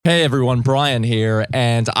Hey everyone, Brian here,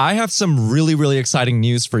 and I have some really exciting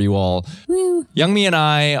news for you all. Woo. Youngmi and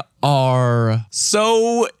I are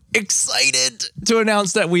so excited to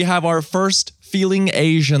announce that we have our first Feeling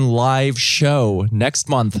Asian live show next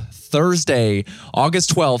month, Thursday,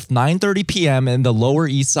 August 12th, 9:30 p.m. in the Lower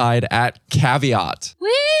East Side at Caveat. Woo!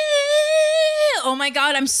 Oh my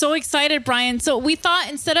God, I'm so excited, Brian. So we thought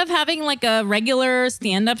instead of having like a regular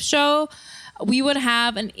stand-up show, we would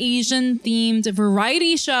have an Asian-themed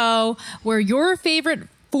variety show where your favorite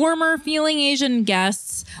former Feeling Asian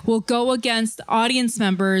guests will go against audience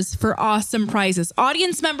members for awesome prizes.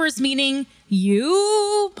 Audience members meaning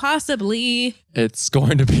you, possibly. It's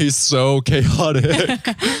going to be so chaotic.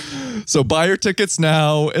 So buy your tickets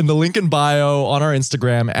now in the link in bio on our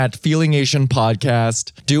Instagram at Feeling Asian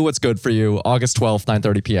Podcast. Do what's good for you. August 12th,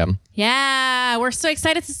 9:30 p.m. Yeah, we're so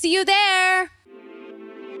excited to see you there.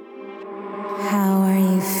 How are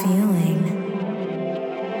you feeling?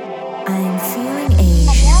 I'm feeling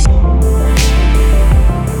Asian.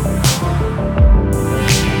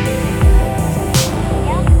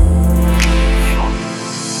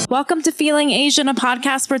 Welcome to Feeling Asian, a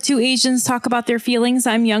podcast where two Asians talk about their feelings.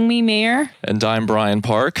 I'm Youngmi Mayer. And I'm Brian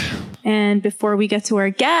Park. And before we get to our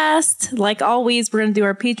guest, like always, we're going to do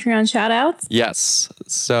our Patreon shout-outs. Yes.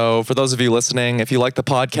 So for those of you listening, if you like the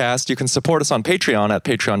podcast, you can support us on Patreon at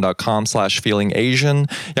patreon.com/feelingasian.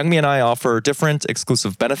 Youngmi and I offer different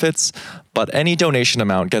exclusive benefits, but any donation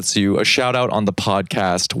amount gets you a shout out on the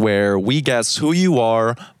podcast where we guess who you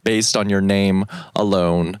are based on your name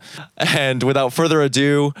alone. And without further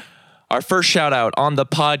ado, our first shout out on the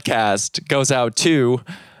podcast goes out to,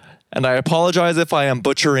 and I apologize if I am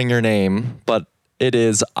butchering your name, but it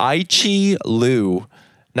is Aichi Liu.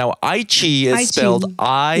 Now, Aichi is spelled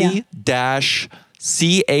I-CHIH.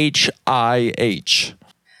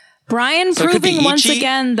 Brian So proving once Ichi.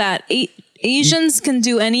 again that Asians can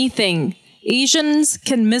do anything. Asians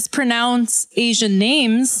can mispronounce Asian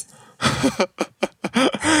names.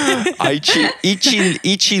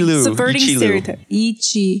 Ichi Liu. Subverting Ichi Liu. stereotype.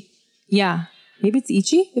 Ichi. Yeah. Maybe it's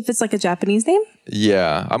Ichi if it's like a Japanese name.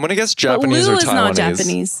 Yeah, I'm going to guess But Japanese Liu or is Taiwanese. not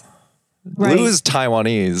Japanese. Right. Liu is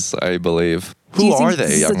Taiwanese, I believe. Do you Who think are they?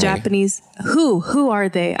 this is a Youngmi? Japanese. Who are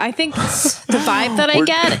they? I think the vibe that I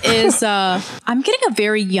get is I'm getting a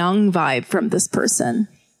very young vibe from this person.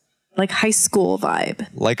 Like high school vibe.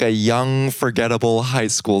 Like a young, forgettable high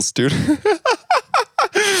school student.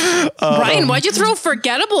 Brian, why'd you throw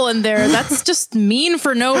forgettable in there? That's just mean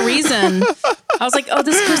for no reason. I was like, oh,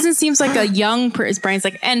 this person seems like a young person. Brian's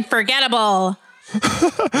like, and forgettable.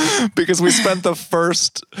 Because we spent the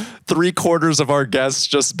first 3/4 of our guests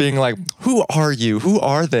just being like, who are you? Who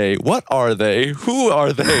are they? What are they? Who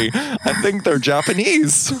are they? I think they're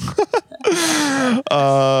Japanese.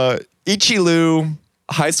 Ichi Liu,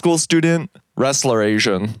 high school student, wrestler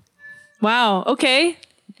Asian. Wow. Okay.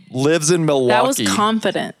 Lives in Milwaukee. That was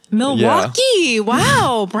confident. Milwaukee.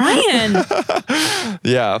 Wow, Brian.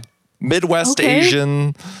 Yeah. Midwest Okay.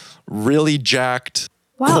 Asian, really jacked.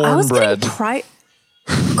 Wow. I was Cornbread. getting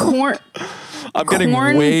corn. I'm getting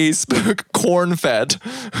corn- way corn-fed.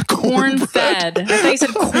 Corn-fed. I thought you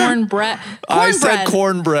said cornbread. I said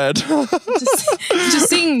cornbread. Just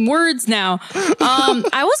seeing words now.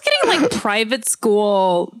 I was getting like private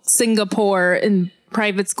school Singapore and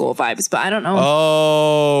private school vibes, but I don't know.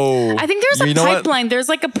 Oh. I think there's You a know what? pipeline. There's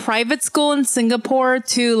like a private school in Singapore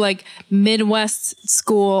to like Midwest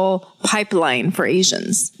school pipeline for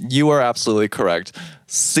Asians. You are absolutely correct.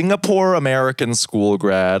 Singapore American school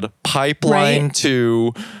grad, pipeline Right.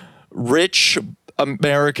 to rich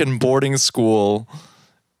American boarding school,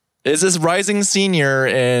 is this rising senior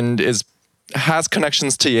and has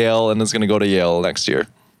connections to Yale and is going to go to Yale next year.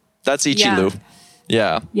 That's Ichi Yeah. Liu.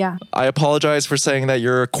 Yeah. Yeah. I apologize for saying that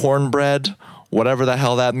you're cornbread, whatever the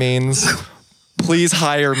hell that means. Please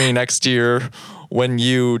hire me next year when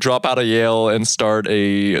you drop out of Yale and start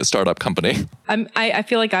a startup company. I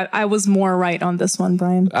feel like I was more right on this one,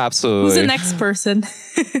 Brian. Absolutely. Who's the next person?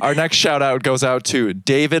 Our next shout out goes out to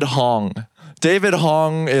David Hong. David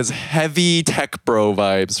Hong is heavy tech bro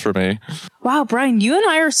vibes for me. Wow, Brian, you and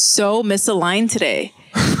I are so misaligned today.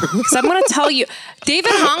 Because I'm going to tell you,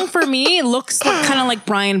 David Hong for me looks kind of like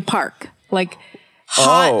Brian Park. Like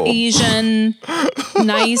hot Oh. Asian,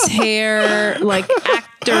 nice hair, like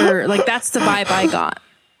actor. Like that's the vibe I got.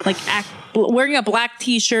 Like wearing a black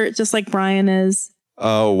t-shirt just like Brian is.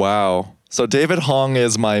 Oh, wow. So David Hong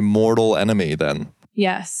is my mortal enemy then.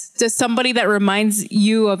 Yes. Just somebody that reminds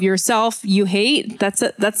you of yourself you hate. That's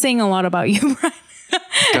saying a lot about you, Brian.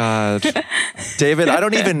 God. David, I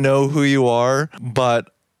don't even know who you are, but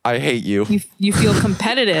I hate you. You feel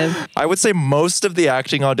competitive. I would say most of the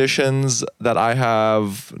acting auditions that I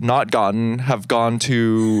have not gotten have gone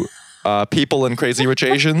to people in Crazy Rich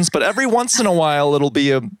Asians, but every once in a while it'll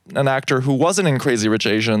be an actor who wasn't in Crazy Rich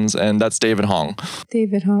Asians, and that's David Hong.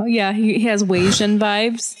 David Hong. Yeah, he has Wasian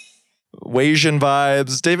vibes. Wasian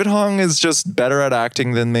vibes. David Hong is just better at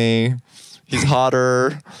acting than me. He's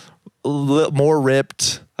hotter, more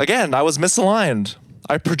ripped. Again, I was misaligned.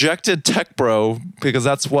 I projected tech bro because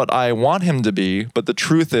that's what I want him to be, but the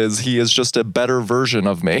truth is he is just a better version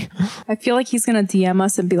of me. I feel like he's going to DM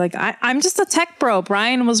us and be like, I'm just a tech bro.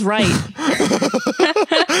 Brian was right.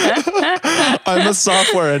 I'm a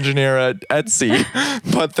software engineer at Etsy,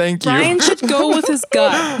 but thank you. Brian should go with his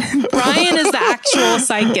gut. Brian is the actual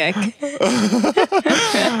psychic.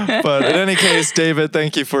 But in any case, David,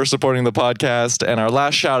 thank you for supporting the podcast. And our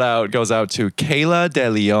last shout out goes out to Kayla De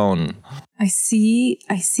Leon. I see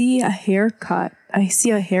a haircut. I see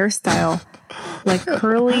a hairstyle, like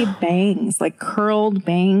curly bangs, like curled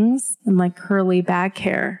bangs and like curly back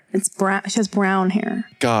hair. It's brown. She has brown hair.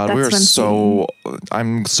 God,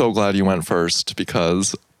 I'm so glad you went first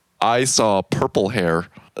because I saw purple hair,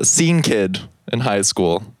 a scene kid in high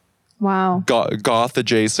school. Wow. Goth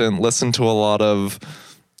adjacent, listened to a lot of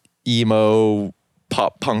emo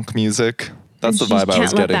pop punk music. That's the vibe I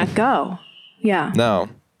was getting. Can't let that go. Yeah. No.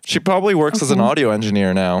 She probably works as an audio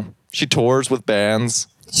engineer now. She tours with bands.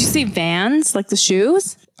 Did you say Vans, like the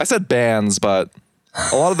shoes? I said bands, but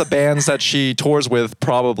a lot of the bands that she tours with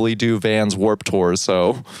probably do Vans Warped Tours,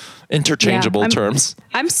 so interchangeable terms.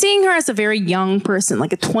 I'm seeing her as a very young person,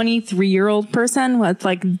 like a 23-year-old person with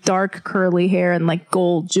like dark curly hair and like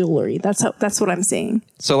gold jewelry. That's what I'm seeing.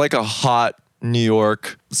 So like a hot New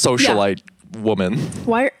York socialite woman.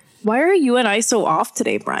 Why are you and I so off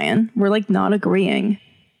today, Brian? We're like not agreeing.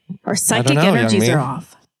 Our psychic energies are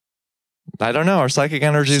off. I don't know. Our psychic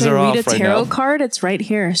energies are off right now. Should I read a tarot card? It's right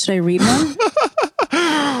here. Should I read one?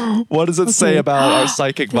 What does it say about our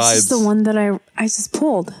psychic vibes? This is the one that I just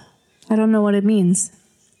pulled. I don't know what it means.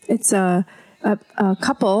 It's a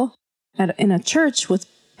couple in a church with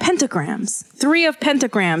pentagrams. 3 of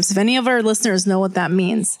pentagrams. If any of our listeners know what that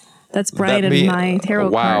means, that's Brian and my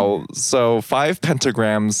tarot card. Wow. So 5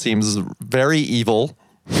 pentagrams seems very evil.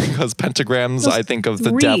 Because pentagrams, I think of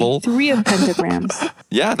the devil. 3 of pentagrams.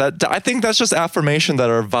 Yeah, I think that's just affirmation that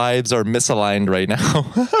our vibes are misaligned right now.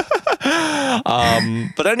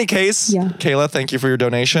 But in any case, Kayla, thank you for your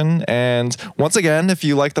donation. And once again, if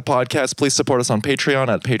you like the podcast, please support us on Patreon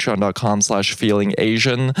at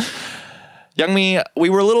patreon.com/feelingasian. Youngmi, we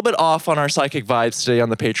were a little bit off on our psychic vibes today on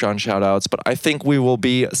the Patreon shoutouts, but I think we will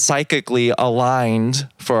be psychically aligned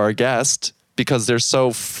for our guest because they're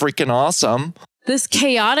so freaking awesome. This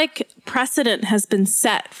chaotic precedent has been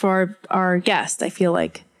set for our guest. I feel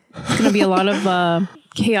like it's going to be a lot of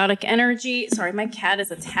chaotic energy. Sorry, my cat is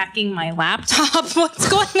attacking my laptop. What's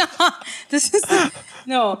going on?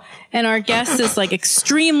 No. And our guest is like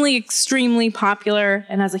extremely, extremely popular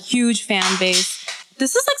and has a huge fan base.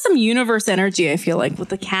 This is like some universe energy, I feel like, with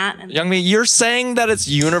the cat. Youngmi, you're saying that it's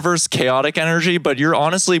universe chaotic energy, but you're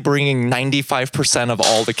honestly bringing 95% of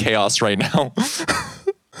all the chaos right now.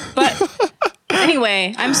 But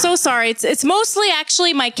anyway, I'm so sorry. It's mostly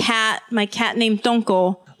actually my cat named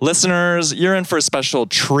Donko. Listeners, you're in for a special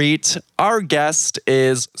treat. Our guest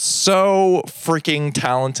is so freaking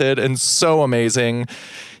talented and so amazing.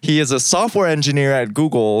 He is a software engineer at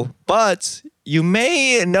Google, but you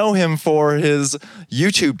may know him for his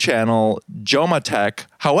YouTube channel, Joma Tech.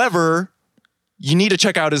 However, you need to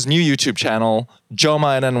check out his new YouTube channel,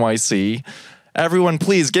 Joma and NYC. Everyone,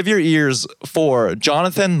 please give your ears for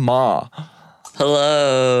Jonathan Ma.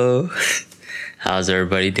 Hello. How's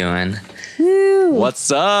everybody doing? What's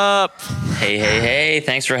up? Hey.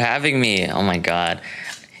 Thanks for having me. Oh my God.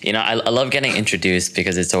 You know, I love getting introduced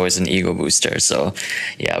because it's always an ego booster. So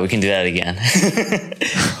yeah, we can do that again.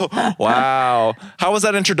 Wow. How was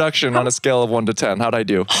that introduction on a scale of 1 to 10? How'd I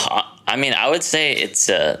do? I mean, I would say it's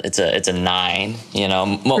a 9. You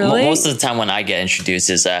know, Really? Most of the time when I get introduced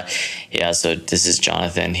is so this is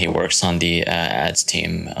Jonathan. He works on the ads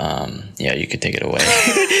team. Yeah, you could take it away.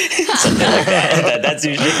 Something like that. That's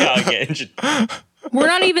usually how I get introduced. We're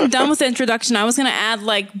not even done with the introduction. I was going to add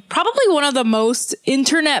like probably one of the most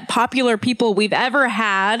internet popular people we've ever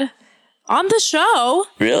had on the show.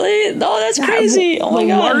 Really? No, that's crazy. Oh my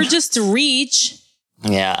God. The largest reach.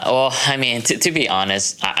 Yeah, well, I mean, to be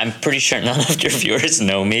honest, I'm pretty sure none of your viewers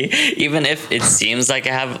know me, even if it seems like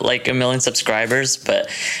I have like 1 million subscribers, but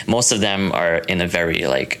most of them are in a very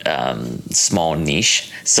like small niche.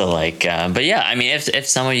 So like, but yeah, I mean, if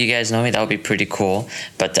some of you guys know me, that would be pretty cool.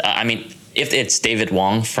 But I mean, if it's David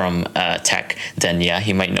Wong from tech, then yeah,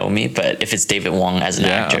 he might know me. But if it's David Wong as an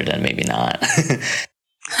actor, then maybe not.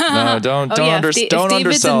 No, don't if David's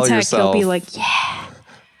undersell in tech, yourself. He'll be like,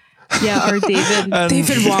 yeah, our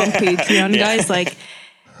David Wong Patreon guy's like,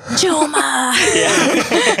 Joma.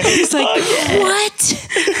 He's like, what?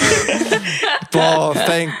 Oh,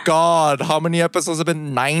 thank God. How many episodes have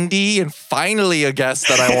been? 90? And finally a guest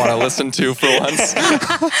that I want to listen to for once.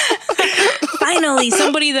 Finally,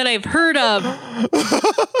 somebody that I've heard of.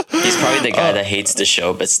 He's probably the guy that hates the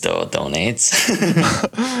show but still donates.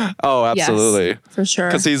 Oh, absolutely. Yes, for sure.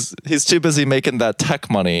 Because he's too busy making that tech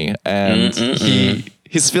money, and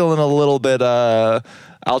he's feeling a little bit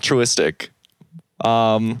altruistic.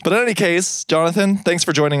 But in any case, Jonathan, thanks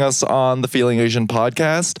for joining us on the Feeling Asian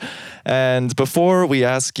podcast. And before we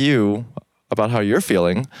ask you about how you're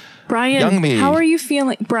feeling, Brian, Youngmi, how are you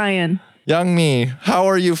feeling? Brian. Youngmi, how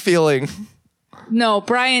are you feeling? No,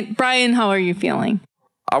 Brian, how are you feeling?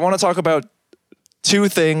 I want to talk about two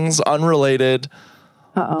things unrelated.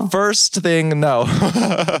 Uh-oh. First thing, no.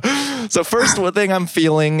 So first thing I'm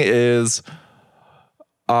feeling is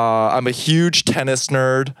I'm a huge tennis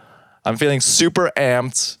nerd. I'm feeling super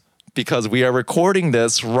amped because we are recording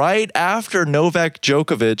this right after Novak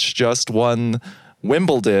Djokovic just won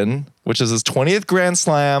Wimbledon, which is his 20th Grand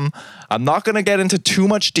Slam. I'm not going to get into too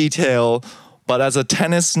much detail, but as a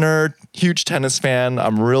tennis nerd, huge tennis fan,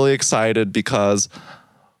 I'm really excited because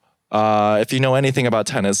if you know anything about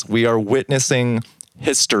tennis, we are witnessing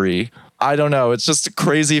history. I don't know. It's just a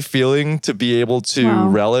crazy feeling to be able to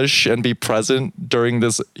relish and be present during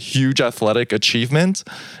this huge athletic achievement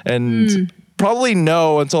and probably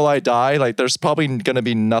know until I die, like there's probably going to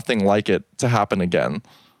be nothing like it to happen again.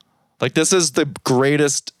 Like this is the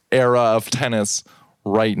greatest era of tennis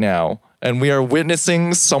right now. And we are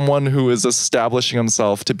witnessing someone who is establishing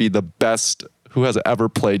himself to be the best who has ever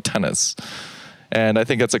played tennis. And I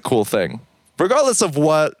think that's a cool thing. Regardless of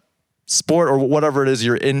what sport or whatever it is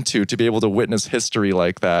you're into, to be able to witness history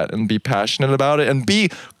like that and be passionate about it and be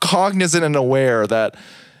cognizant and aware that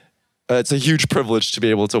it's a huge privilege to be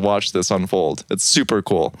able to watch this unfold. It's super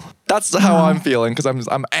cool. That's how I'm feeling because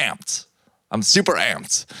I'm amped. I'm super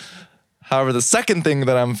amped. However, the second thing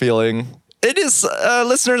that I'm feeling, it is,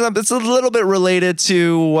 listeners, it's a little bit related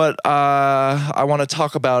to what I want to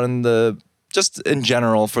talk about just in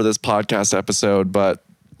general for this podcast episode, but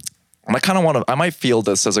I might feel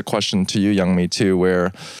this as a question to you, Youngmi, too,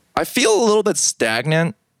 where I feel a little bit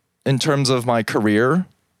stagnant in terms of my career.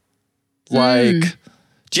 Like,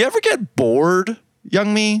 do you ever get bored,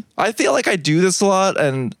 Youngmi? I feel like I do this a lot,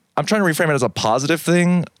 and I'm trying to reframe it as a positive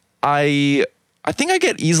thing. I think I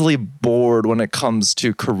get easily bored when it comes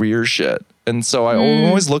to career shit. And so I'm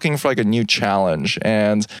always looking for like a new challenge.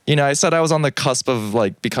 And, I said I was on the cusp of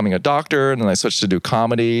like becoming a doctor, and then I switched to do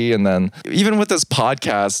comedy. And then even with this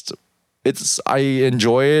podcast, I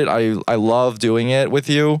enjoy it. I love doing it with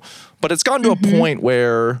you, but it's gotten to a point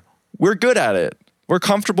where we're good at it. We're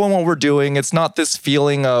comfortable in what we're doing. It's not this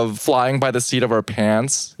feeling of flying by the seat of our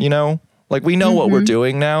pants, like we know what we're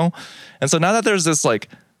doing now. And so now that there's this like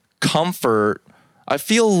comfort, I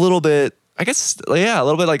feel a little bit, a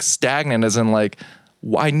little bit like stagnant, as in like,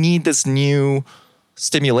 I need this new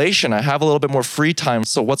stimulation. I have a little bit more free time.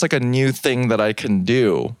 So what's like a new thing that I can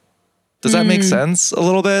do? Does that make sense a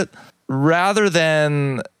little bit? Rather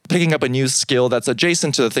than picking up a new skill that's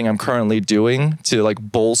adjacent to the thing I'm currently doing to like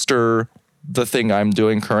bolster the thing I'm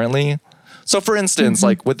doing currently. So for instance,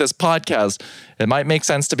 like with this podcast, it might make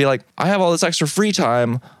sense to be like, I have all this extra free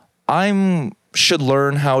time. I should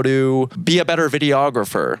learn how to be a better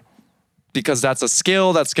videographer because that's a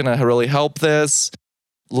skill that's going to really help this.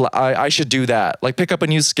 I should do that. Like pick up a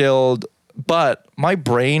new skill. But my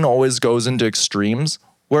brain always goes into extremes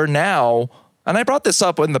where now, and I brought this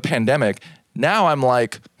up in the pandemic, now I'm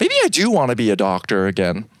like, maybe I do want to be a doctor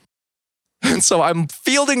again. And so I'm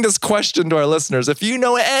fielding this question to our listeners. If you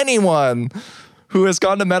know anyone who has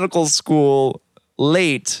gone to medical school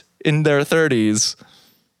late in their 30s,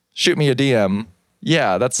 shoot me a DM.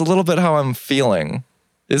 Yeah, that's a little bit how I'm feeling.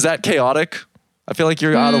 Is that chaotic? I feel like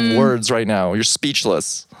you're out of words right now. You're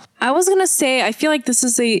speechless. I was going to say, I feel like this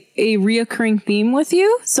is a reoccurring theme with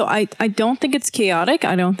you. So I don't think it's chaotic.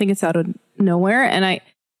 I don't think it's out of nowhere. And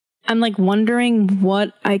I'm like wondering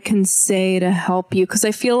what I can say to help you. Because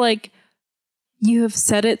I feel like you have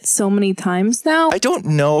said it so many times now. I don't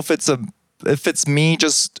know if it's me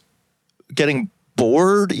just getting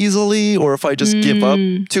bored easily or if I just give up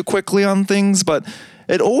too quickly on things. But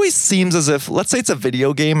it always seems as if, let's say it's a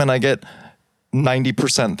video game and I get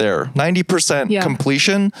 90% there, 90%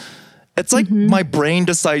 completion. it's like my brain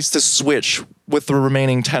decides to switch with the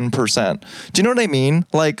remaining 10%. Do you know what I mean?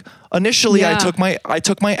 Like initially I took my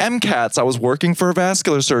MCATs. I was working for a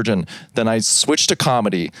vascular surgeon. Then I switched to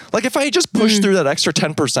comedy. Like if I had just pushed through that extra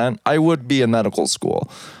 10%, I would be in medical school.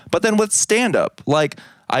 But then with stand up, like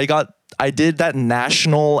I did that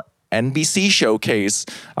national NBC showcase.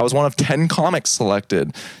 I was one of 10 comics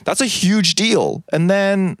selected. That's a huge deal. And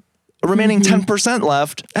then remaining 10%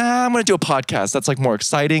 left, I'm going to do a podcast. That's like more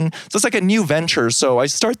exciting. So it's like a new venture. So I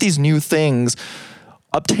start these new things,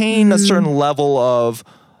 obtain a certain level of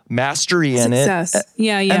mastery in Success. it.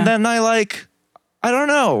 Yeah. And then I don't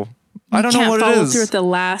know. I don't know what it follow is. through with the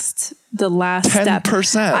last step.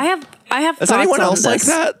 10%. I have Is thoughts anyone on else like this.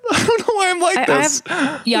 that? I don't know why I'm like this.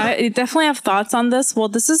 I definitely have thoughts on this. Well,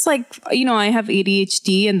 this is like, I have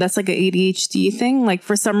ADHD, and that's like an ADHD thing. Like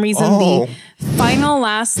for some reason, the final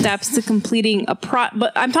last steps to completing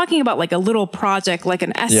but I'm talking about like a little project, like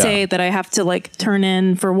an essay that I have to like turn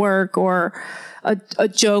in for work, or a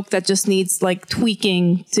joke that just needs like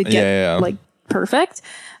tweaking to get like perfect.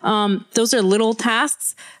 Those are little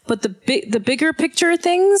tasks, but the bigger picture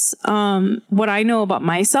things, what I know about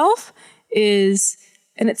myself is,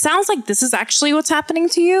 and it sounds like this is actually what's happening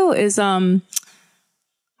to you, is I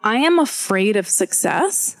am afraid of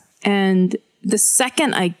success. And the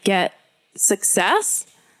second I get success,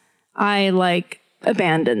 I like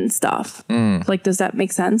abandon stuff. Like, does that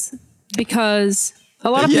make sense? Because a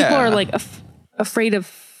lot of people are like afraid of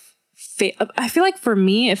I feel like for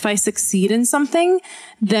me, if I succeed in something,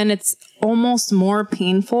 then it's almost more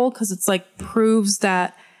painful because it's like proves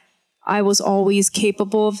that I was always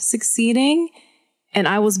capable of succeeding, and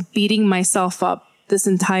I was beating myself up this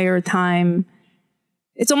entire time.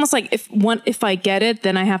 It's almost like if I get it,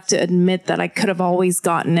 then I have to admit that I could have always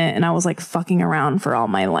gotten it, and I was like fucking around for all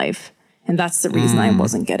my life, and that's the reason I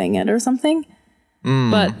wasn't getting it or something.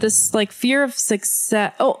 But this like fear of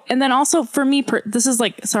success. Oh, and then also for me, this is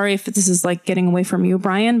like, sorry if this is like getting away from you,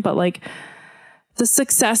 Brian, but like the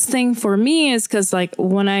success thing for me is because like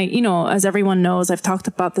when I, as everyone knows, I've talked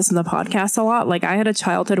about this in the podcast a lot. Like I had a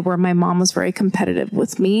childhood where my mom was very competitive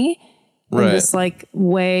with me in this like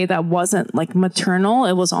way that wasn't like maternal.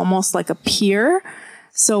 It was almost like a peer.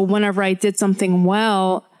 So whenever I did something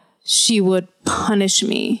well, she would punish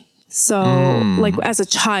me. So like as a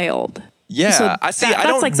child. Yeah, so I see. That's I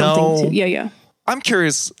don't like know. Something too. Yeah. I'm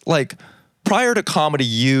curious. Like prior to comedy,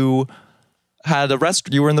 you had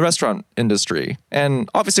you were in the restaurant industry, and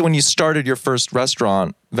obviously, when you started your first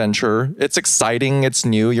restaurant venture, it's exciting. It's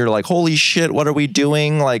new. You're like, holy shit, what are we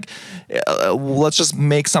doing? Like, let's just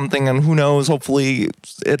make something, and who knows? Hopefully,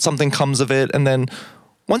 something comes of it. And then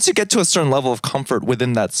once you get to a certain level of comfort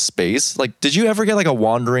within that space, like, did you ever get like a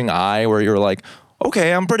wandering eye where you're like,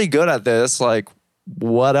 okay, I'm pretty good at this, like,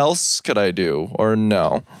 what else could I do? Or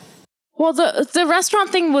no? Well, the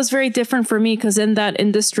restaurant thing was very different for me because in that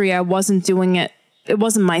industry, I wasn't doing it. It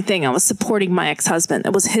wasn't my thing. I was supporting my ex-husband.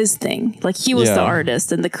 It was his thing. Like he was the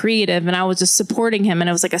artist and the creative, and I was just supporting him. And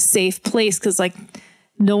it was like a safe place because like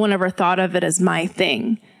no one ever thought of it as my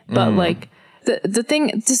thing. But like the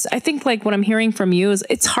thing, just I think like what I'm hearing from you is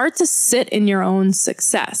it's hard to sit in your own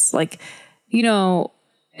success. Like,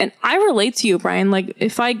 and I relate to you, Brian. Like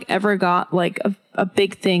if I ever got like a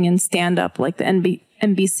big thing in stand up, like the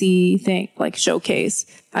NBC thing, like showcase,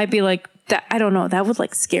 I'd be like, that, I don't know, that would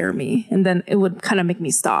like scare me. And then it would kind of make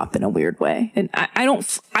me stop in a weird way. And I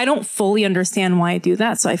don't fully understand why I do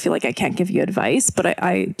that. So I feel like I can't give you advice, but all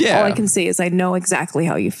I can say is I know exactly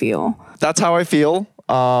how you feel. That's how I feel.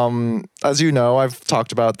 As you know, I've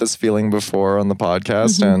talked about this feeling before on the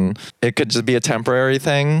podcast, and it could just be a temporary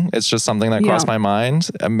thing. It's just something that crossed my mind.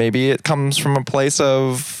 And maybe it comes from a place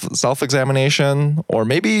of self-examination, or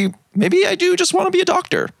maybe I do just want to be a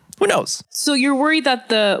doctor. Who knows? So you're worried that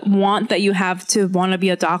the want that you have to want to be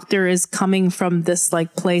a doctor is coming from this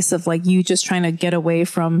like place of like you just trying to get away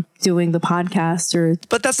from doing the podcast, or?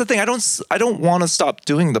 But that's the thing. I don't want to stop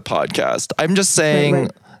doing the podcast. I'm just saying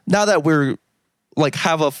now that we're like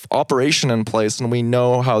have a operation in place and we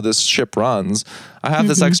know how this ship runs, I have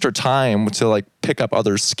this extra time to like pick up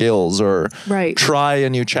other skills or try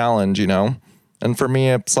a new challenge, And for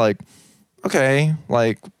me, it's like, okay,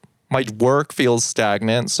 like my work feels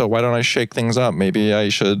stagnant, so why don't I shake things up? Maybe I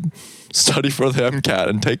should study for the MCAT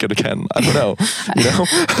and take it again. I don't know.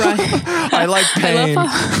 I like pain.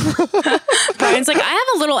 Brian's like, I have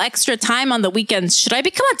a little extra time on the weekends. Should I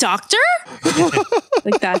become a doctor?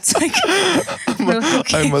 Like that's like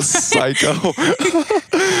I'm a psycho.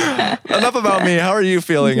 Enough about me. How are you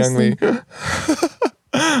feeling, Youngmi?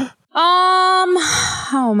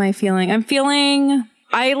 How am I feeling? I'm feeling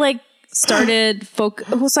started so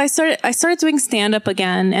I started doing stand up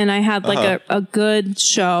again, and I had like a good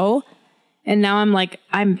show, and now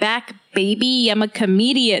I'm back, baby. I'm a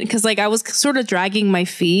comedian, because like I was sort of dragging my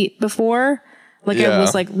feet before. Like I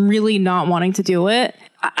was like really not wanting to do it.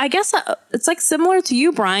 I guess it's like similar to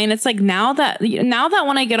you, Brian. It's like now that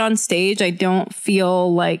when I get on stage, I don't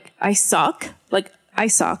feel like I suck. Like I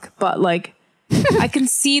suck, but like I can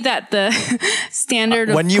see that the standard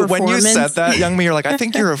of when you said that, Youngmi, you're like, I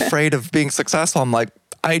think you're afraid of being successful. I'm like,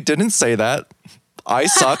 I didn't say that. I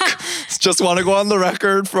suck. Just want to go on the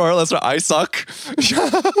record for our listener. I suck. No,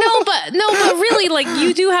 but really, like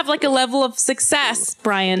you do have like a level of success,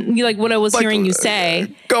 Brian. You like what I was hearing you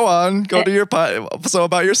say. Go on, go to your so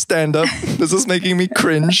about your stand-up. This is making me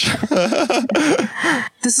cringe.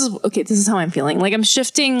 This is how I'm feeling. Like I'm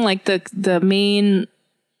shifting like the main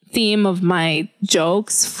theme of my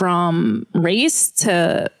jokes from race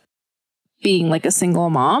to being like a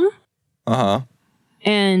single mom.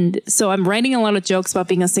 And so I'm writing a lot of jokes about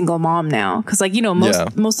being a single mom now. Cause like,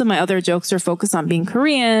 most of my other jokes are focused on being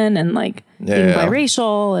Korean and like being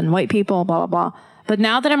biracial and white people, blah, blah, blah. But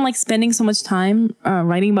now that I'm like spending so much time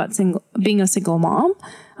writing about being a single mom,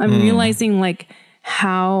 I'm realizing like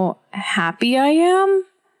how happy I am.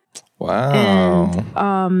 Wow.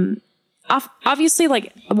 And obviously,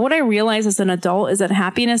 like what I realize as an adult is that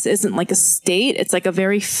happiness isn't like a state. It's like a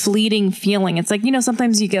very fleeting feeling. It's like,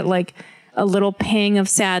 sometimes you get like a little pang of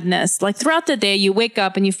sadness. Like throughout the day, you wake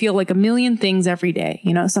up and you feel like a million things every day.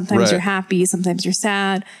 Sometimes you're happy, sometimes you're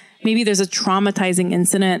sad. Maybe there's a traumatizing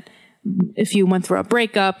incident if you went through a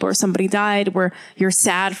breakup or somebody died where you're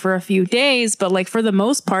sad for a few days. But like for the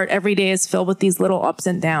most part, every day is filled with these little ups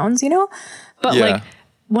and downs, But like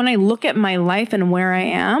when I look at my life and where I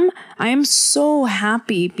am so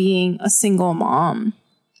happy being a single mom.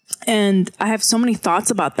 And I have so many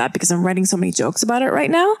thoughts about that because I'm writing so many jokes about it right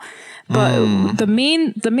now. But the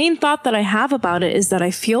main thought that I have about it is that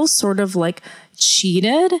I feel sort of like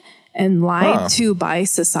cheated and lied to by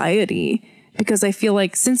society, because I feel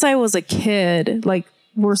like since I was a kid, like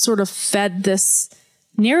we're sort of fed this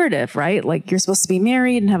narrative, right? Like you're supposed to be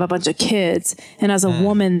married and have a bunch of kids. And as a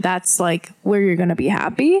woman, that's like where you're going to be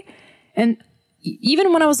happy. And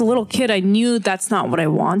even when I was a little kid, I knew that's not what I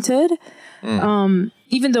wanted.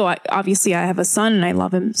 Even though I have a son and I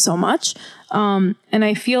love him so much. And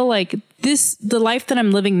I feel like the life that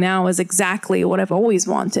I'm living now is exactly what I've always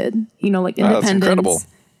wanted, like independence. That's incredible.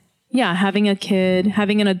 Yeah. Having a kid,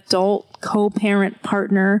 having an adult co-parent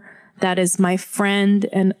partner that is my friend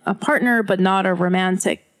and a partner, but not a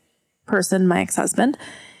romantic person, my ex-husband.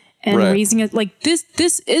 And raising it like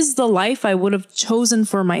this is the life I would have chosen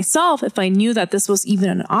for myself if I knew that this was even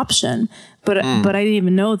an option. But I didn't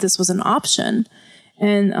even know this was an option.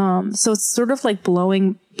 And so it's sort of like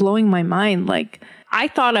blowing my mind. Like I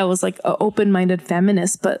thought I was like an open-minded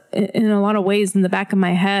feminist, but in a lot of ways in the back of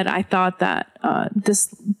my head, I thought that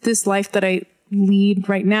this life that I lead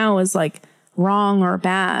right now is like wrong or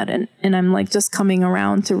bad. And I'm like just coming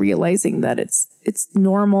around to realizing that it's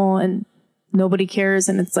normal and nobody cares.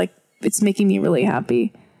 And it's like, it's making me really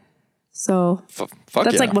happy. So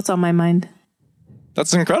that's like what's on my mind.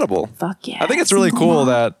 That's incredible. Fuck yeah. I think it's really cool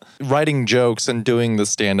that writing jokes and doing the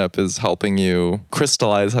stand-up is helping you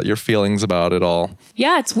crystallize your feelings about it all.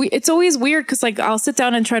 Yeah, it's always weird because like I'll sit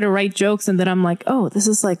down and try to write jokes and then I'm like, oh, this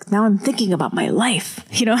is like, now I'm thinking about my life,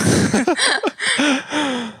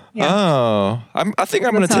 Oh, I think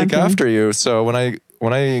I'm going to take after you. So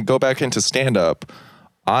when I go back into stand-up,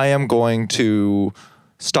 I am going to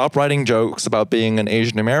stop writing jokes about being an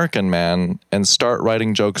Asian American man and start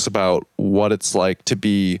writing jokes about what it's like to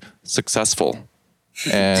be successful.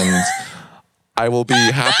 And I will be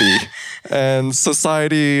happy. And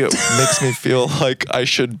society makes me feel like I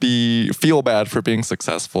should feel bad for being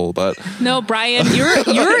successful. But no, Brian, you're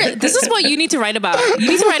this is what you need to write about. You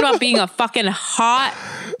need to write about being a fucking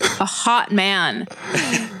hot man.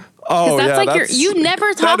 Oh, that's you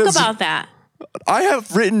never talk about that. I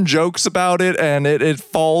have written jokes about it and it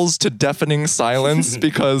falls to deafening silence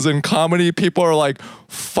because in comedy people are like,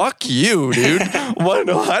 fuck you, dude. What?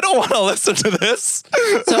 No, I don't want to listen to this.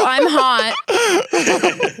 So I'm hot.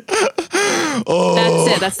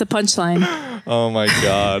 That's it. That's the punchline. Oh my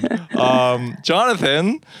God.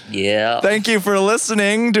 Jonathan. Yeah. Thank you for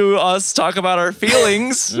listening to us talk about our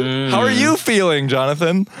feelings. How are you feeling,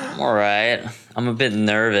 Jonathan? All right. I'm a bit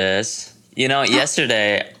nervous.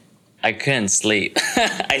 Yesterday I couldn't sleep.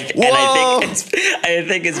 I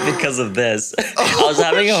think it's because of this. I was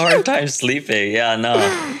having a hard time sleeping. Yeah, no.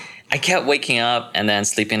 I kept waking up and then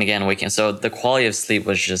sleeping again, waking. So the quality of sleep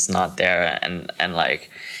was just not there. And like,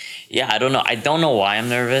 yeah, I don't know. I don't know why I'm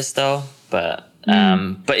nervous though, but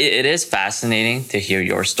But it is fascinating to hear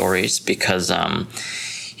your stories because,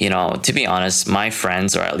 to be honest, my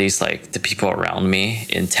friends, or at least like the people around me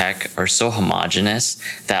in tech, are so homogenous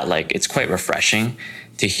that like it's quite refreshing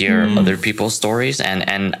to hear other people's stories.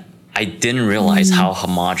 And I didn't realize how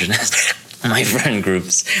homogenous my friend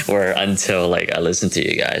groups were until like I listened to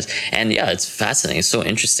you guys. And yeah, it's fascinating. It's so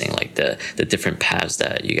interesting, like the different paths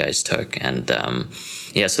that you guys took. And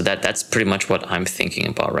so that's pretty much what I'm thinking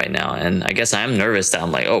about right now. And I guess I'm nervous that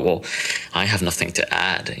I'm like, oh, well, I have nothing to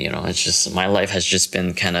add. It's just my life has just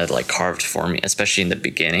been kind of like carved for me, especially in the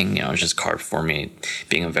beginning. It's just carved for me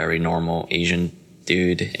being a very normal Asian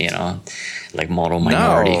dude, like model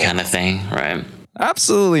minority kind of thing, right?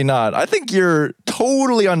 Absolutely not. I think you're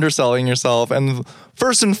totally underselling yourself. And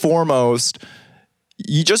first and foremost,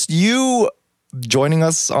 you joining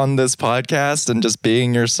us on this podcast and just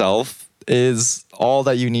being yourself is all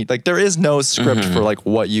that you need. Like, there is no script for like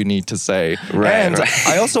what you need to say. Right.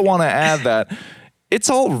 I also want to add that it's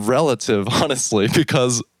all relative, honestly,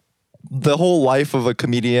 because the whole life of a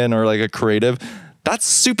comedian or like a creative, that's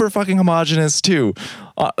super fucking homogenous too.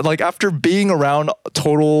 Like, after being around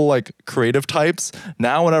total like creative types,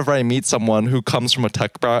 now whenever I meet someone who comes from a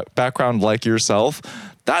tech background like yourself,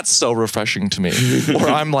 that's so refreshing to me. Or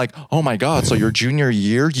I'm like, oh my God, so your junior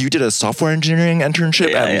year, you did a software engineering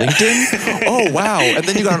internship at LinkedIn? Oh, wow. And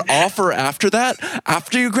then you got an offer after that?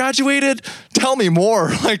 After you graduated? Tell me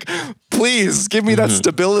more. Like, please give me that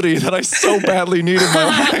stability that I so badly need in my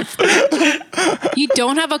life. You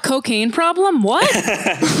don't have a cocaine problem? What?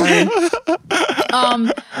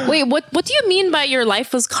 Wait, what do you mean by your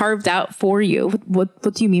life was carved out for you?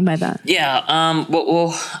 What do you mean by that? Yeah.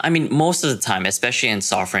 Well, I mean, most of the time, especially in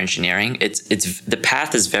software engineering, it's the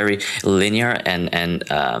path is very linear and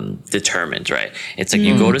determined, right? It's like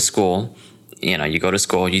you go to school, you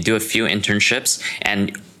do a few internships,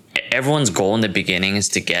 and everyone's goal in the beginning is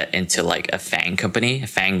to get into like a FANG company,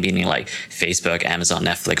 FANG meaning like Facebook, Amazon,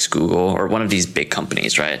 Netflix, Google, or one of these big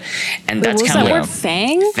companies, right? And that's kind of like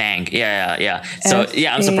FANG? FANG, yeah. So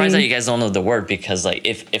yeah, I'm surprised that you guys don't know the word, because like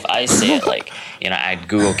if I say it like at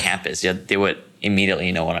Google campus, they would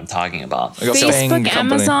immediately know what I'm talking about. Like Facebook,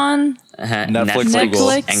 Amazon,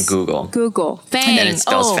 Netflix, and Google. FANG. And then it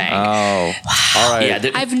spells FANG. Oh, all right.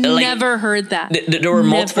 Yeah, I've never heard that. There were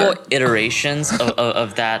multiple iterations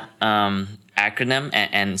of that acronym,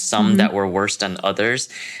 and some that were worse than others.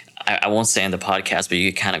 I won't say in the podcast, but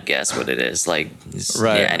you can kind of guess what it is. Like,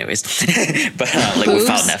 right. Yeah. Anyways, but like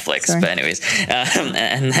without Netflix. Sorry. But anyways,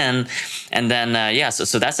 and then yeah.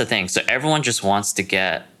 So that's the thing. So everyone just wants to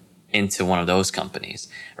get into one of those companies,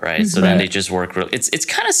 right? So then they just work it's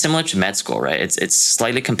kind of similar to med school, right? It's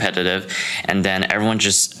slightly competitive, and then everyone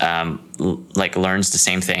just like learns the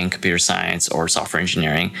same thing, computer science or software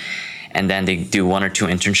engineering, and then they do one or two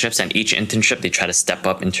internships, and each internship they try to step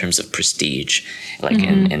up in terms of prestige, like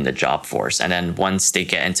in the job force. And then once they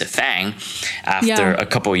get into FANG, after a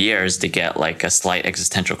couple of years, they get like a slight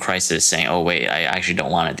existential crisis, saying, oh wait, I actually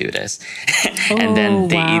don't want to do this. And then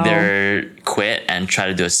they either quit and try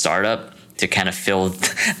to do a startup to kind of fill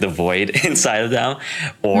the void inside of them,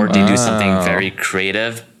 or they do something very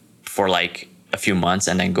creative for like a few months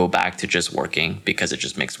and then go back to just working because it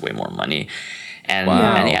just makes way more money. And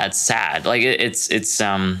yeah, it's sad. Like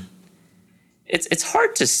it's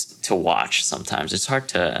hard to watch sometimes. It's hard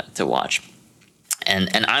to watch. And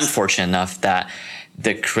I'm fortunate enough that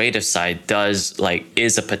the creative side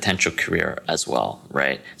is a potential career as well,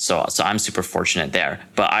 right? So I'm super fortunate there.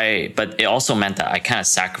 But it also meant that I kind of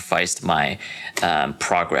sacrificed my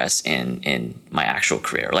progress in my actual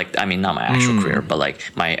career. Like, I mean, not my actual career, but like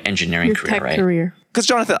my engineering career, tech right? career. Because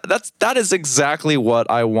Jonathan, that is exactly what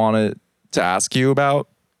I wanted to ask you about,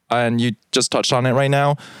 and you just touched on it right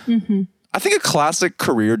now. I think a classic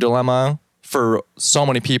career dilemma for so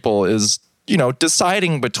many people is,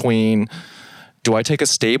 deciding between, do I take a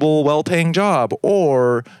stable, well-paying job,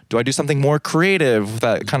 or do I do something more creative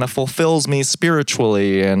that kind of fulfills me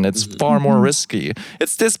spiritually and it's far more risky?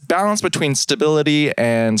 It's this balance between stability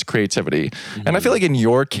and creativity. And I feel like in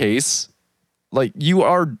your case, like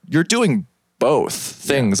you're doing both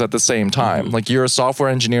things at the same time. Like, you're a software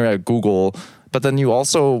engineer at Google, but then you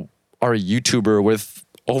also are a YouTuber with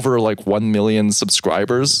over like 1 million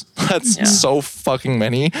subscribers. That's so fucking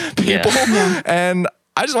many people. And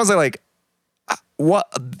I just want to say, like,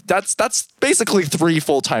 that's basically 3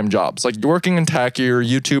 full-time jobs. Like, you're working in tech, you're a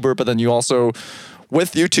YouTuber, but then you also,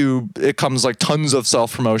 with YouTube, it comes like tons of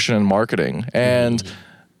self-promotion and marketing. And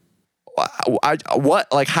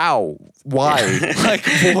how? Why? Like,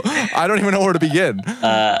 I don't even know where to begin.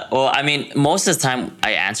 Well, I mean, most of the time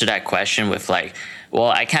I answer that question with like, Well,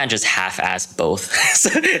 I kind of just half-ass both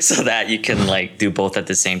so that you can like do both at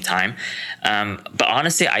the same time. But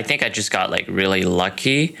honestly, I think I just got like really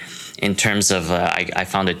lucky in terms of I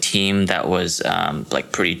found a team that was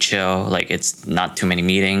like pretty chill. Like it's not too many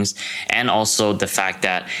meetings, and also the fact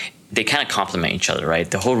that they kind of complement each other, right?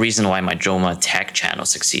 The whole reason why my Joma Tech channel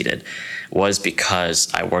succeeded was because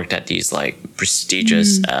I worked at these like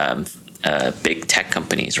prestigious big tech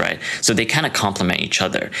companies, right? So they kind of complement each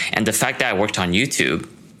other. And the fact that I worked on YouTube,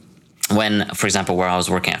 when, for example, where I was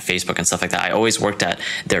working at Facebook and stuff like that, I always worked at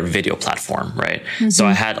their video platform, right? So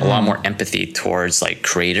I had a lot more empathy towards like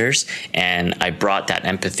creators, and I brought that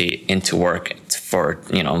empathy into work for,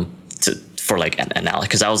 you know, for like an analysis,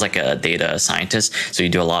 because I was like a data scientist, so you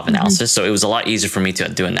do a lot of analysis. So it was a lot easier for me to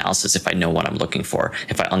do analysis if I know what I'm looking for,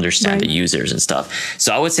 if I understand the users and stuff.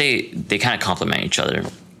 So I would say they kind of complement each other.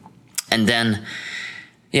 And then,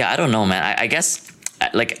 yeah, I don't know, man. I guess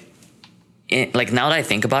like now that I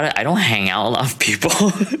think about it, I don't hang out a lot of people.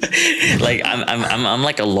 Like I'm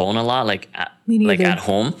like alone a lot, like at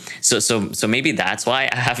home. So maybe that's why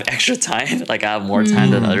I have extra time. Like I have more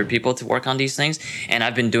time than other people to work on these things. And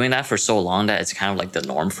I've been doing that for so long that it's kind of like the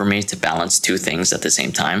norm for me to balance two things at the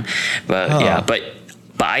same time. But yeah, but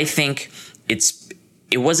I think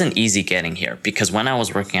it wasn't easy getting here, because when I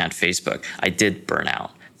was working at Facebook, I did burn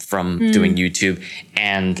out from doing YouTube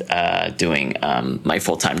and doing my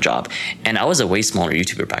full-time job. And I was a way smaller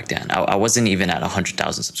YouTuber back then. I wasn't even at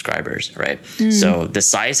 100,000 subscribers, right? So the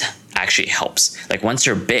size actually helps. Like once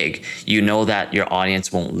you're big, you know that your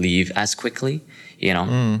audience won't leave as quickly, you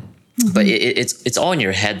know? But it's all in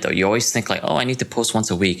your head though. You always think like, oh, I need to post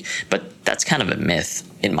once a week. But that's kind of a myth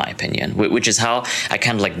in my opinion, which is how I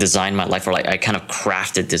kind of like designed my life, or like I kind of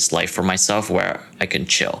crafted this life for myself where I can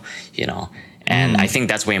chill, you know? And I think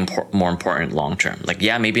that's way more important long term. Like,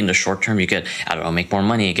 yeah, maybe in the short term you could, I don't know, make more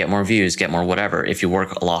money, get more views, get more whatever if you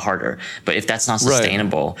work a lot harder. But if that's not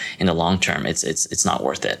sustainable in the long term, it's not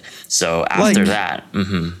worth it. So after that,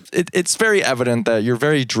 it's very evident that you're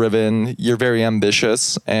very driven, you're very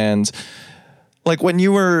ambitious, and like when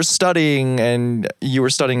you were studying and you were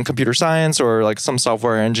studying computer science or like some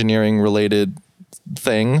software engineering related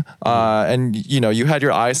thing, and you know, you had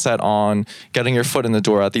your eye set on getting your foot in the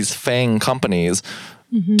door at these FANG companies.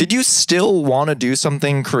 Did you still want to do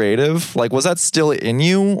something creative? Like, was that still in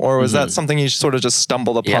you, or was that something you sort of just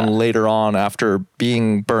stumbled upon later on after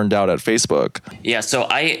being burned out at Facebook? Yeah, so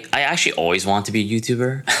I actually always wanted to be a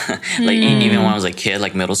YouTuber, like even when I was a kid,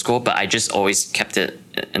 like middle school, but I just always kept it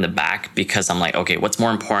in the back because I'm like, okay, what's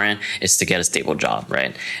more important is to get a stable job,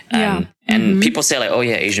 right? And people say like, oh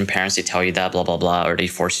yeah, Asian parents, they tell you that, blah, blah, blah, or they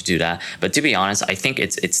force you to do that. But to be honest, I think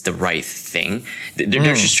it's the right thing.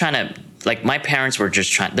 They're just trying to, like my parents were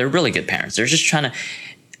just trying, they're really good parents. They're just trying to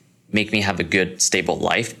make me have a good, stable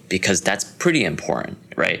life, because that's pretty important,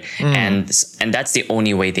 right? And that's the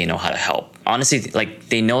only way they know how to help. Honestly, like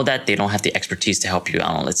they know that they don't have the expertise to help you. I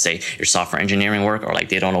don't know, let's say your software engineering work, or like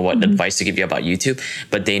they don't know what advice to give you about YouTube,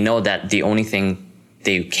 but they know that the only thing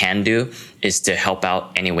they can do is to help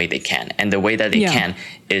out any way they can. And the way that they can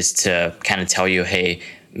is to kind of tell you, hey,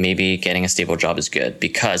 maybe getting a stable job is good,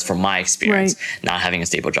 because from my experience, not having a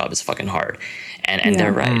stable job is fucking hard. And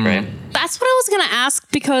they're right? That's what I was going to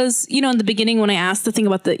ask, because, you know, in the beginning when I asked the thing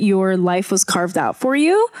about that your life was carved out for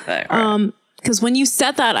you, because when you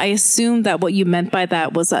said that, I assumed that what you meant by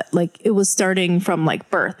that was that like it was starting from like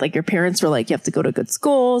birth, like your parents were like, you have to go to good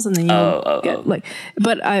schools, and then you get like,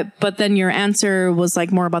 but then your answer was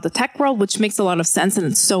like more about the tech world, which makes a lot of sense, and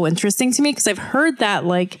it's so interesting to me because I've heard that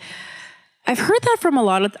from a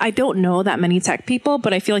lot of, I don't know that many tech people,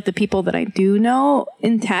 but I feel like the people that I do know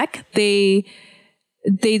in tech, they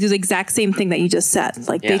do the exact same thing that you just said.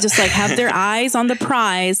 Like they just like have their eyes on the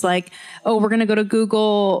prize. Like, oh, we're going to go to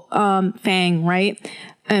Google, FANG, right?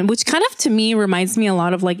 And which kind of to me reminds me a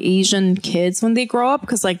lot of like Asian kids when they grow up.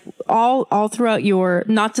 Cause like all throughout your,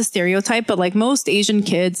 not to stereotype, but like most Asian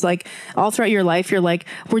kids, like all throughout your life, you're like,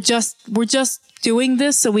 we're just doing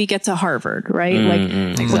this so we get to Harvard, right?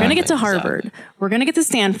 We're going to get to Harvard. We're going to get to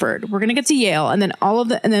Stanford. We're going to get to Yale. And then all of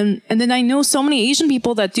the, and then I know so many Asian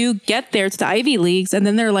people that do get there to the Ivy Leagues. And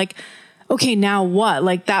then they're like, okay, now what?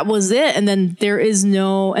 Like that was it. And then there is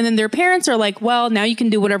no, and then their parents are like, well, now you can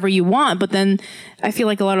do whatever you want. But then I feel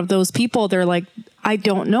like a lot of those people, they're like, I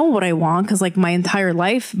don't know what I want. Cause like my entire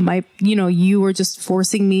life, you were just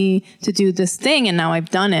forcing me to do this thing, and now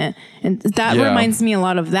I've done it. And that reminds me a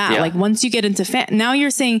lot of that. Like once you get into now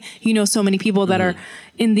you're saying, so many people that are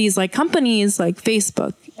in these like companies like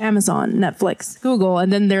Facebook, Amazon, Netflix, Google,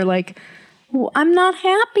 and then they're like, well, I'm not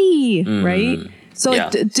happy. Right. So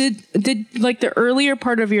like, did like the earlier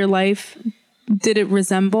part of your life, did it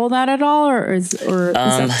resemble that at all, or is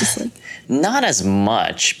that just like? Not as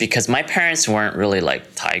much, because my parents weren't really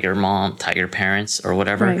like tiger parents or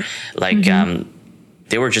whatever. Right. Like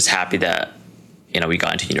they were just happy that, we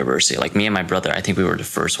got into university. Like me and my brother, I think we were the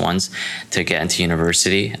first ones to get into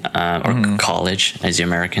university or college, as the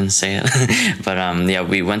Americans say it. But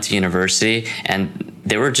we went to university, and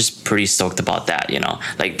they were just pretty stoked about that.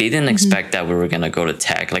 Like they didn't expect that we were gonna go to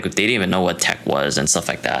tech. Like they didn't even know what tech was and stuff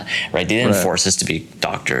like that, right? They didn't force us to be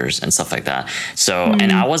doctors and stuff like that. So,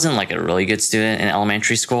 and I wasn't like a really good student in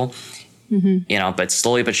elementary school. But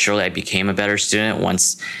slowly but surely I became a better student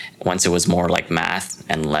once it was more like math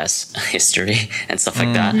and less history and stuff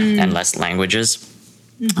like that, and less languages.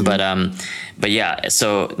 But yeah,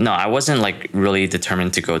 so no, I wasn't like really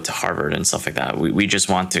determined to go to Harvard and stuff like that. We just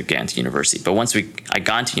want to get into university. But once I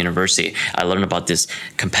got into university, I learned about this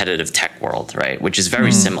competitive tech world, right? Which is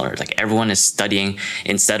very similar. Like everyone is studying,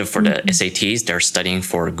 instead of for the SATs, they're studying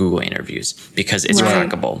for Google interviews because it's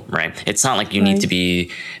crackable, right? It's not like you need to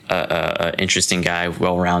be a interesting guy,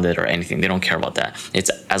 well-rounded or anything. They don't care about that.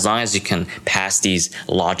 It's as long as you can pass these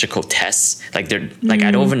logical tests, like they're like,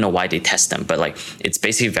 I don't even know why they test them, but like, it's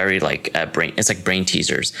basically very like it's like brain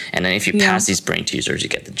teasers. And then if you pass these brain teasers, you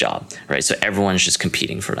get the job, right? So everyone's just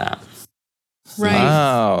competing for that. Right.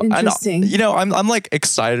 Wow. Interesting. I'm like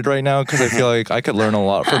excited right now because I feel like I could learn a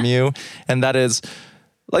lot from you. And that is,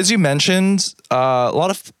 as you mentioned,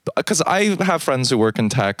 because I have friends who work in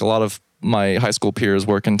tech. A lot of my high school peers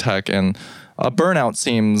work in tech, and burnout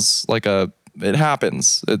seems like it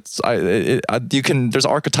happens. There's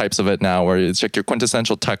archetypes of it now where it's like your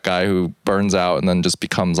quintessential tech guy who burns out and then just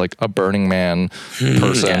becomes like a Burning Man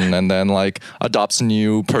person and then like adopts a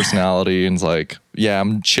new personality and is like,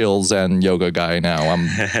 I'm chill Zen yoga guy now. I'm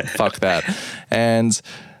fuck that. And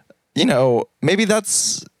maybe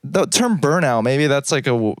that's the term burnout. Maybe that's like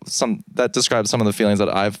that describes some of the feelings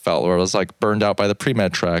that I've felt, where I was like burned out by the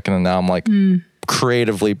pre-med track, and then now I'm like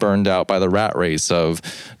creatively burned out by the rat race of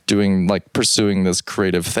pursuing this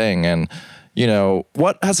creative thing. And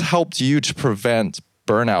what has helped you to prevent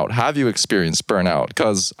burnout? Have you experienced burnout?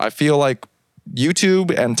 Because I feel like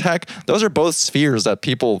YouTube and tech, those are both spheres that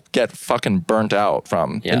people get fucking burnt out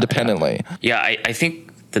from independently. I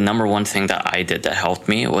think the number one thing that I did that helped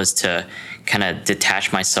me was to kind of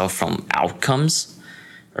detach myself from outcomes,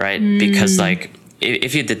 right? Because like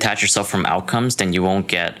if you detach yourself from outcomes, then you won't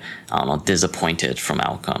get, disappointed from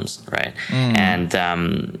outcomes, right? And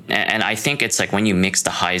I think it's like when you mix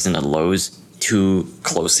the highs and the lows too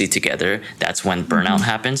closely together, that's when burnout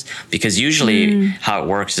happens. Because usually how it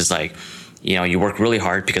works is like, you work really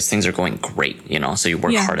hard because things are going great, so you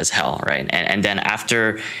work hard as hell, right? And then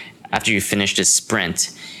after you finish this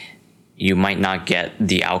sprint, you might not get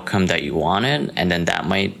the outcome that you wanted, and then that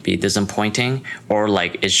might be disappointing, or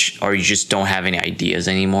like or you just don't have any ideas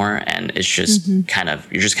anymore, and it's just you're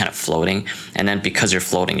just kind of floating. And then because you're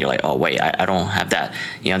floating, you're like, oh wait, I don't have that,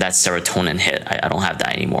 that serotonin hit. I don't have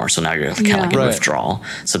that anymore. So now you're kind of like in withdrawal.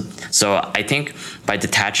 So I think by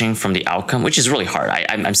detaching from the outcome, which is really hard,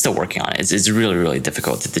 I'm still working on it. It's really, really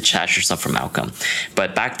difficult to detach yourself from outcome.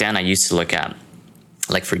 But back then I used to look at,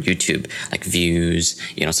 like for YouTube, like views,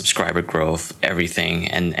 subscriber growth, everything.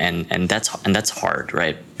 And that's hard,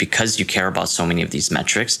 right? Because you care about so many of these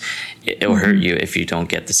metrics, it'll hurt you if you don't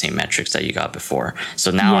get the same metrics that you got before.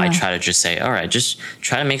 So now I try to just say, all right, just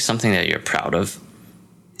try to make something that you're proud of,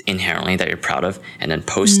 inherently that you're proud of, and then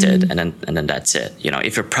post it, and then that's it.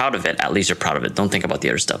 If you're proud of it, at least you're proud of it. Don't think about the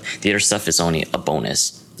other stuff. The other stuff is only a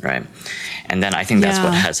bonus, right? And then I think that's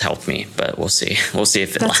what has helped me, but we'll see. We'll see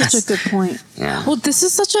if it lasts. That's such a good point. Yeah. Well, this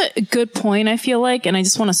is such a good point, I feel like, and I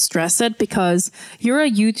just want to stress it because you're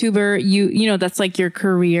a YouTuber, you that's like your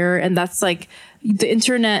career, and that's like the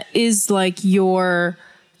internet is like your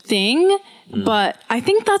thing. But I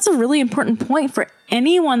think that's a really important point for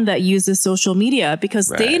anyone that uses social media, because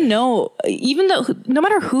they know, even though no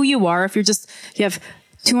matter who you are, if you have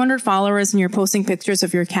 200 followers and you're posting pictures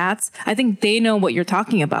of your cats, I think they know what you're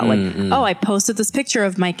talking about. Oh, I posted this picture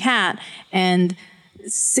of my cat and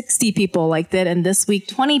 60 people liked it, and this week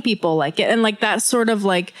 20 people like it. And like that sort of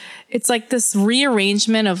like, it's like this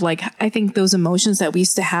rearrangement of like, I think those emotions that we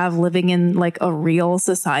used to have living in like a real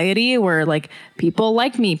society where like people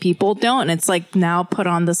like me, people don't. And it's like now put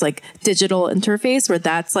on this like digital interface where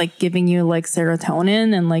that's like giving you like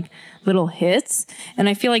serotonin and like little hits. And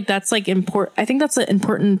I feel like that's like important. I think that's an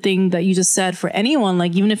important thing that you just said for anyone.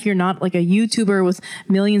 Like, even if you're not like a YouTuber with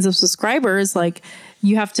millions of subscribers, like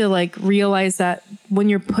you have to like realize that when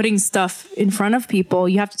you're putting stuff in front of people,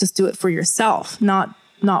 you have to just do it for yourself, not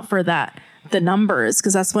for the numbers,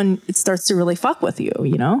 because that's when it starts to really fuck with you,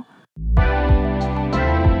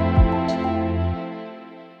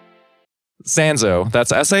 Sanzo,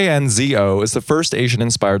 that's Sanzo, is the first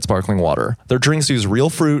Asian-inspired sparkling water. Their drinks use real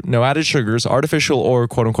fruit, no added sugars, artificial or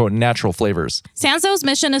quote-unquote natural flavors. Sanzo's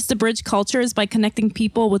mission is to bridge cultures by connecting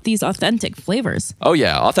people with these authentic flavors. Oh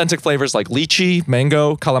yeah, authentic flavors like lychee,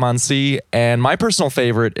 mango, calamansi, and my personal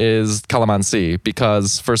favorite is calamansi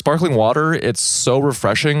because for sparkling water, it's so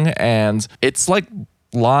refreshing and it's like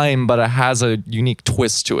lime, but it has a unique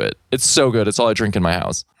twist to it. It's so good. It's all I drink in my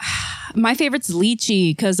house. My favorite's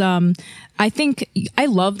lychee because I think I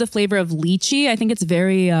love the flavor of lychee. I think it's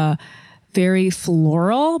very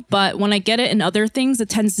floral, but when I get it in other things, it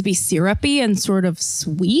tends to be syrupy and sort of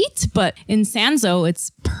sweet. But in Sanzo,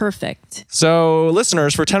 it's perfect. So,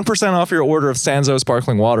 listeners, for 10% off your order of Sanzo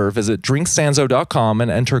sparkling water, visit drinksanzo.com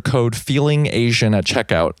and enter code FEELINGAsian at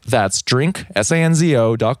checkout. That's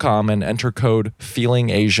drinksanzo.com and enter code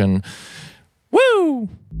FEELINGAsian. Woo!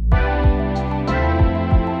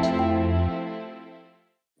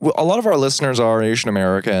 A lot of our listeners are Asian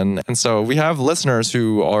American, and so we have listeners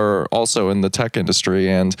who are also in the tech industry.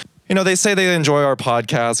 And, you know, they say they enjoy our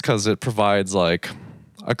podcast because it provides like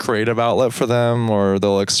a creative outlet for them, or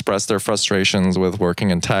they'll express their frustrations with working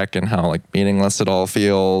in tech and how like meaningless it all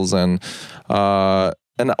feels. And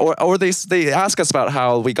they ask us about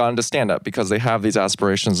how we got into stand-up because they have these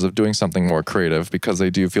aspirations of doing something more creative because they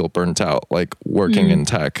do feel burnt out, like working in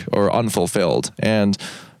tech or unfulfilled. And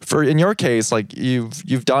in your case, like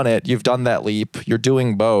you've done it, you've done that leap, you're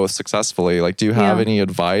doing both successfully. Like, do you have any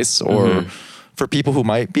advice or for people who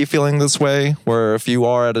might be feeling this way, where if you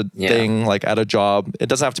are at a thing, like at a job, it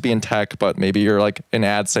doesn't have to be in tech, but maybe you're like in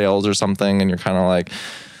ad sales or something and you're kind of like,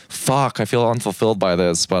 fuck, I feel unfulfilled by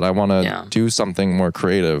this, but I want to do something more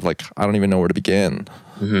creative. Like, I don't even know where to begin.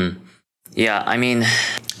 Yeah, I mean,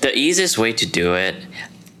 the easiest way to do it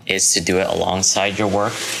is to do it alongside your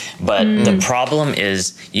work. But the problem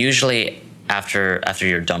is usually after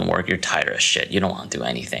you're done work, you're tired as shit. You don't want to do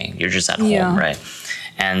anything. You're just at home, right?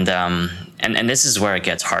 And this is where it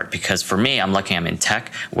gets hard because for me, I'm lucky I'm in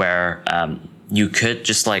tech where you could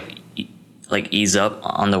just like ease up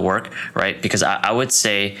on the work, right? Because I would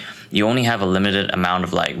say you only have a limited amount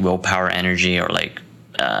of like willpower energy or like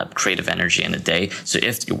creative energy in a day. So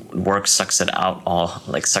if work sucks it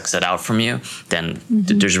out from you, then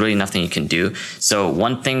there's really nothing you can do. So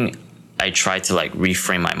one thing I try to like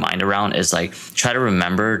reframe my mind around is like try to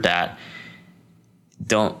remember that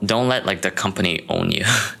don't let like the company own you.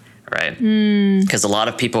 Right? Because a lot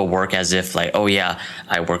of people work as if like, oh yeah,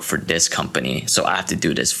 I work for this company, so I have to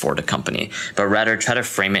do this for the company. But rather try to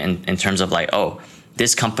frame it in terms of like, oh,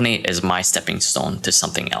 this company is my stepping stone to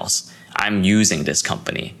something else. I'm using this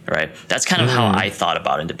company, right? That's kind of how I thought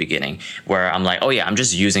about it in the beginning, where I'm like, oh yeah, I'm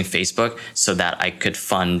just using Facebook so that I could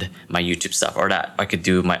fund my YouTube stuff or that I could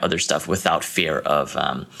do my other stuff without fear of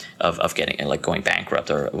getting like going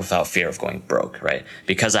bankrupt or without fear of going broke, right?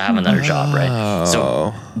 Because I have another job, right?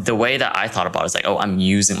 So the way that I thought about it is like, oh, I'm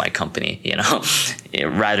using my company, you know,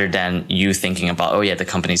 rather than you thinking about, oh yeah, the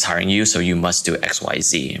company's hiring you, so you must do X, Y,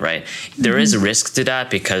 Z, right? There is a risk to that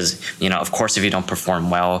because, you know, of course, if you don't perform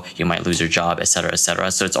well, you might lose your job, et cetera, et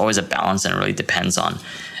cetera. So it's always a balance and it really depends on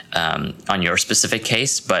your specific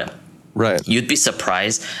case. But you'd be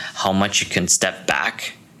surprised how much you can step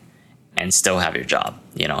back and still have your job.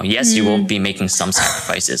 You know, yes, you will be making some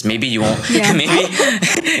sacrifices. Maybe you won't.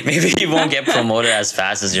 Maybe you won't get promoted as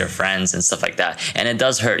fast as your friends and stuff like that. And it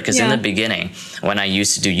does hurt because in the beginning, when I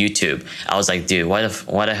used to do YouTube, I was like, dude, why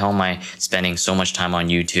the hell am I spending so much time on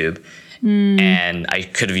YouTube? And I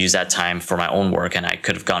could have used that time for my own work and I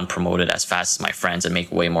could have gotten promoted as fast as my friends and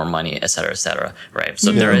make way more money, et cetera, right?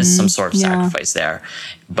 So there is some sort of sacrifice there.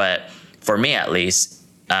 But for me, at least,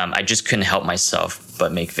 I just couldn't help myself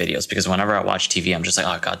but make videos because whenever I watch TV, I'm just like,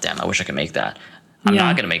 oh, goddamn, I wish I could make that. I'm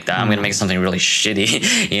not going to make that. I'm going to make something really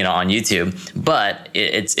shitty, you know, on YouTube. But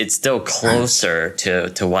it's still closer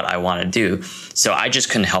to what I want to do. So I just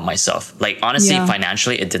couldn't help myself. Like, honestly,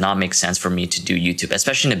 financially, it did not make sense for me to do YouTube,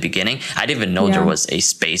 especially in the beginning. I didn't even know there was a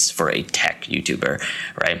space for a tech YouTuber,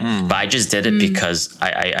 right? But I just did it because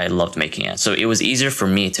I loved making it. So it was easier for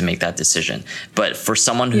me to make that decision. But for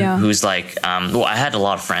someone who's like, I had a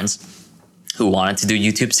lot of friends who wanted to do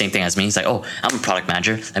YouTube, same thing as me. He's like, oh, I'm a product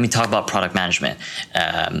manager. Let me talk about product management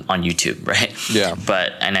on YouTube, right? Yeah.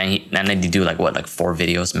 But and then they do like 4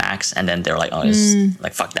 videos max, and then they're like, oh, it's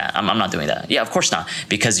like fuck that. I'm not doing that. Yeah, of course not,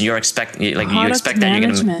 because you expect that you're gonna product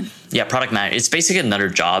management. It's basically another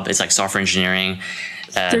job. It's like software engineering.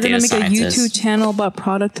 They're gonna make a YouTube channel about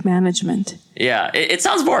product management. Yeah, it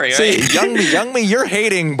sounds boring, right? See, Young Me, you're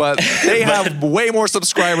hating, but they have way more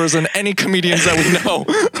subscribers than any comedians that we know.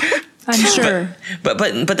 I'm sure.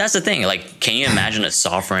 But that's the thing. Like, can you imagine a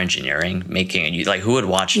software engineering making like who would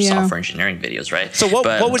watch Yeah. software engineering videos, right? So what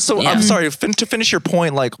would yeah. I'm sorry, to finish your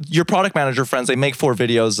point, like your product manager friends, they make 4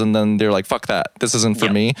 videos and then they're like, fuck that, this isn't for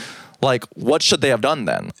Yep. me. Like, what should they have done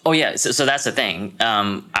then? Oh yeah, so that's the thing.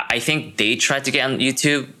 I think they tried to get on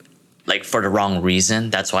YouTube like for the wrong reason.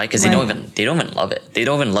 That's why, because Right. they don't even love it. They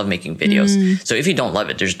don't even love making videos. So if you don't love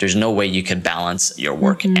it, there's no way you could balance your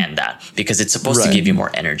work and that, because it's supposed to Right. give you more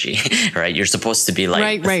energy, right? You're supposed to be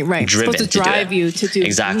like Right. driven Supposed to do drive it. you to do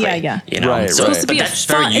Exactly. Yeah. You know, Right, so right. It's supposed to but be a that's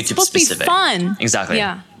very fun. YouTube It's supposed specific. to be fun. Exactly.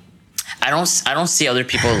 Yeah. I don't see other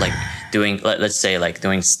people like doing, let's say, like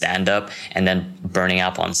doing stand up and then burning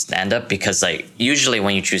up on stand up, because like usually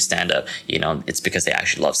when you choose stand up, you know, it's because they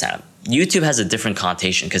actually love stand up. YouTube has a different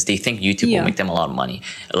connotation because they think YouTube Yeah. will make them a lot of money,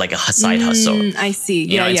 like a side hustle. I see.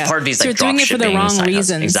 You know, Yeah, it's yeah. part of these So like you're doing drop it for the shipping wrong side hustles.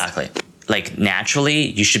 reasons. Exactly. Like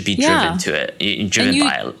naturally, you should be Yeah. driven to it. You're driven you-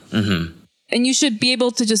 by it. And you should be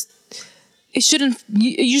able to just. You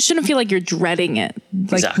shouldn't feel like you're dreading it,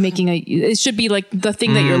 like Exactly. making a. It should be like the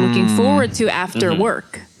thing that you're looking forward to after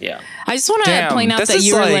work. Yeah. I just want to Damn, point out this that is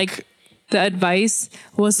you were like- like the advice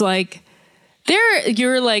was like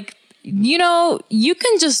you're like, you know, you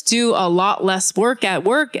can just do a lot less work at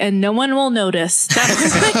work and no one will notice. That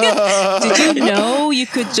was like, did you know you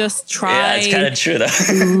could just Yeah, try it's kind of true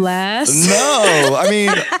though. less? No, I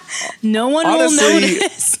mean, No one Honestly, will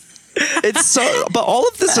notice. it's so, but all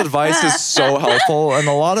of this advice is so helpful, and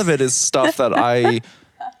a lot of it is stuff that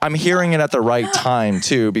I'm hearing it at the right time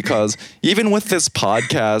too, because even with this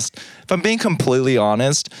podcast, if I'm being completely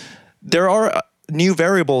honest, there are new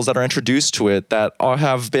variables that are introduced to it that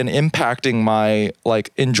have been impacting my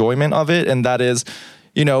like enjoyment of it, and that is,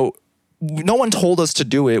 you know, no one told us to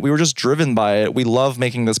do it. We were just driven by it. We love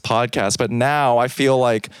making this podcast, but now I feel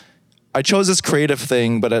like I chose this creative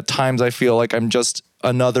thing, but at times I feel like I'm just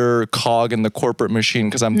another cog in the corporate machine,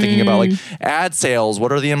 because I'm thinking about like ad sales.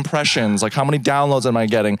 What are the impressions? Like, how many downloads am I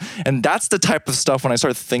getting? And that's the type of stuff when I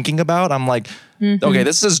start thinking about, I'm like, okay,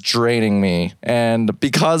 this is draining me. And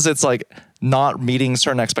because it's like not meeting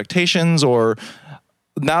certain expectations, or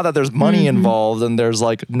now that there's money involved and there's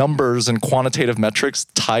like numbers and quantitative metrics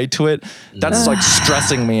tied to it, that's like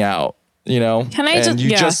stressing me out, you know? Can I And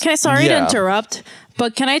just, can I, sorry to yeah. interrupt,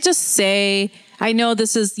 but can I just say, I know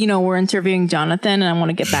this is, you know, we're interviewing Jonathan and I want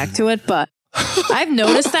to get back to it, but I've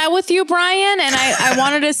noticed that with you, Brian. And I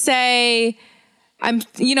wanted to say,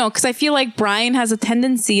 you know, because I feel like Brian has a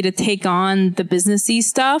tendency to take on the businessy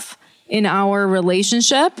stuff in our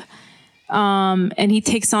relationship. And he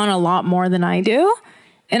takes on a lot more than I do.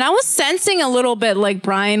 And I was sensing a little bit like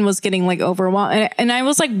Brian was getting like overwhelmed. And I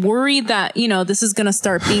was like worried that, you know, this is going to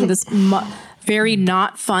start being this very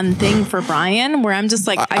not fun thing for Brian, where I'm just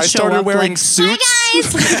like, I show started up wearing like, suits.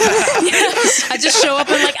 I just show up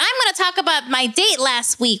and like, I'm going to talk about my date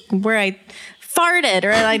last week where I farted,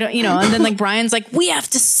 or I don't, you know, and then like Brian's like, we have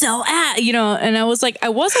to sell ad, you know, and I was like, I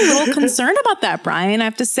was a little concerned about that, Brian. I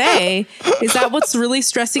have to say, is that what's really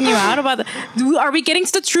stressing you out about are we getting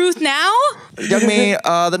to the truth now? Youngmi,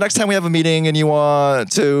 the next time we have a meeting and you want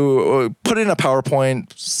to put in a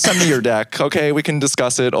PowerPoint, send me your deck, okay? We can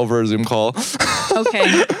discuss it over a Zoom call. Okay.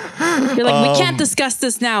 You're like, we can't discuss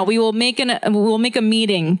this now. We will make a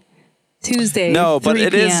meeting Tuesday. No, but 3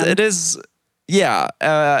 it is, p.m. yeah,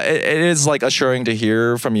 it is like assuring to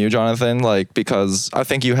hear from you, Jonathan, like, because I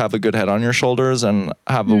think you have a good head on your shoulders and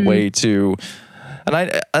have a way to,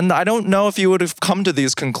 and I don't know if you would have come to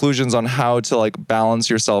these conclusions on how to like balance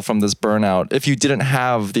yourself from this burnout if you didn't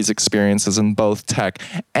have these experiences in both tech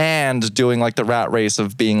and doing like the rat race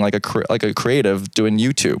of being like a creative doing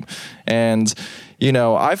YouTube. And you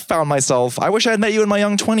know, I've found myself, I wish I had met you in my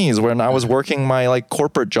young 20s when I was working my like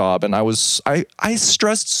corporate job, and I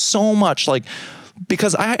stressed so much, like,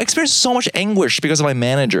 because I experienced so much anguish because of my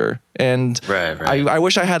manager. And Right. I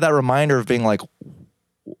wish I had that reminder of being like,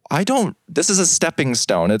 this is a stepping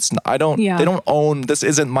stone. They don't own, this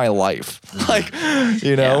isn't my life. Like,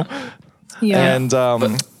 you know? Yeah. And,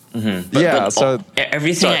 But so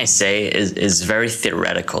everything I say is very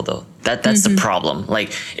theoretical though. That's the problem.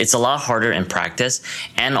 Like, it's a lot harder in practice,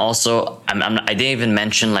 and also I didn't even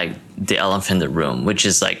mention like the elephant in the room, which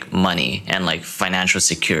is like money and like financial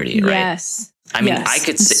security, right? Yes. I mean, Yes. I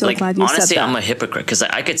could I'm say, so like, glad you said honestly, that. I'm a hypocrite because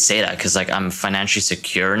I could say that because like I'm financially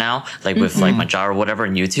secure now, like with like my job or whatever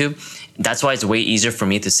in YouTube. That's why it's way easier for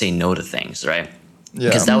me to say no to things, right?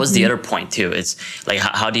 Because that was the other point too. It's like,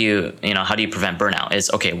 how do you prevent burnout?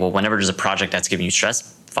 It's okay. Well, whenever there's a project that's giving you stress,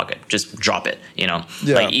 fuck it, just drop it. You know,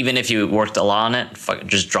 Yeah. like even if you worked a lot on it, fuck it,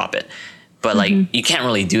 just drop it. But like, you can't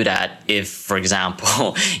really do that if, for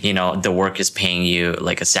example, you know, the work is paying you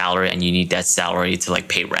like a salary and you need that salary to like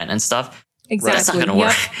pay rent and stuff. Exactly. That's not going to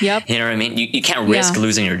work. Yep. You know what I mean? You can't risk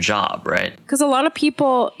losing your job, right? Because a lot of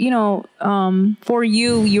people, you know, for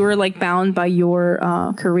you were like bound by your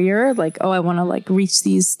career. Like, oh, I want to like reach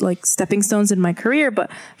these like stepping stones in my career.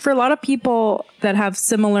 But for a lot of people that have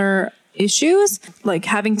similar issues, like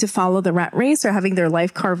having to follow the rat race or having their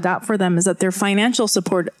life carved out for them, is that their financial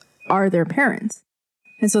support are their parents.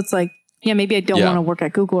 And so it's like, yeah, maybe I don't want to work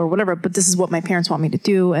at Google or whatever, but this is what my parents want me to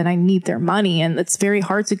do and I need their money. And it's very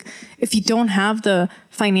hard to, if you don't have the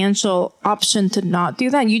financial option to not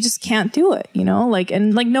do that, you just can't do it, you know? Like,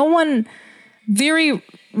 and like no one, very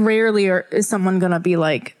rarely is someone going to be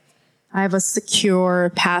like, I have a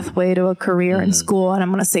secure pathway to a career in school and I'm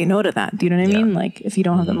going to say no to that. Do you know what I mean? Like if you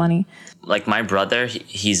don't have the money. Like my brother,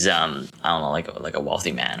 he's I don't know, like a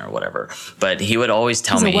wealthy man or whatever. But he would always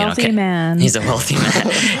tell me, He's a wealthy man. He's a wealthy man.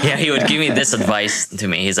 Yeah, he would give me this advice to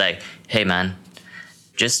me. He's like, "Hey man,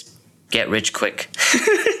 just get rich quick."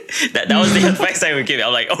 that was the advice I would give.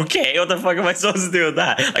 I'm like, okay, what the fuck am I supposed to do with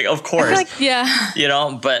that? Like, of course, Like, yeah. you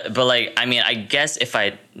know. But like, I mean, I guess if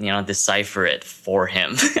I decipher it for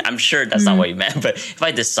him, I'm sure that's not what he meant. But if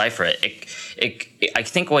I decipher it, I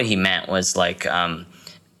think what he meant was like,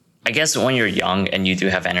 I guess when you're young and you do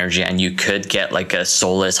have energy and you could get like a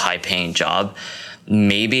soulless, high-paying job,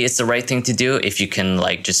 maybe it's the right thing to do if you can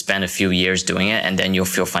like just spend a few years doing it and then you'll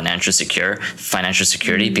feel financial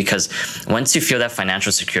security. Because once you feel that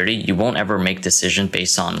financial security, you won't ever make decisions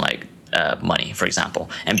based on like money, for example.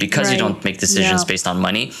 And because you don't make decisions based on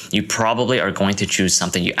money, you probably are going to choose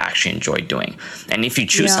something you actually enjoy doing. And if you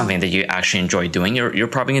choose something that you actually enjoy doing, you're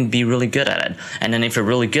probably going to be really good at it. And then if you're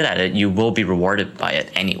really good at it, you will be rewarded by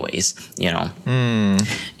it anyways, you know.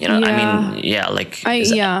 You know, I mean, like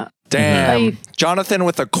Damn. Jonathan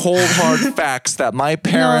with the cold hard facts that my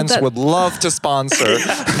parents would love to sponsor.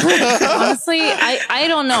 Honestly, I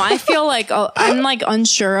don't know. I feel like I'm like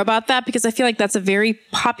unsure about that because I feel like that's a very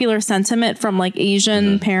popular sentiment from like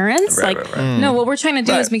Asian parents. Right, like, right. no, what we're trying to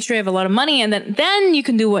do is make sure you have a lot of money and then you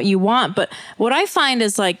can do what you want. But what I find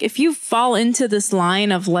is like, if you fall into this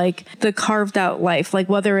line of like the carved out life, like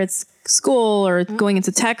whether it's school or going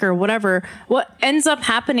into tech or whatever, what ends up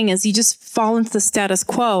happening is you just fall into the status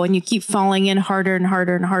quo and you keep falling in harder and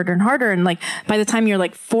harder and harder and harder. And like by the time you're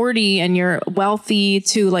like 40 and you're wealthy,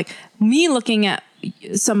 to like me looking at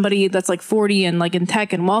somebody that's like 40 and like in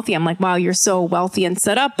tech and wealthy, I'm like, wow, you're so wealthy and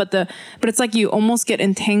set up. But it's like you almost get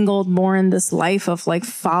entangled more in this life of like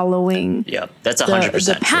following that's 100%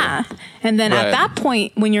 the path. true. And then at that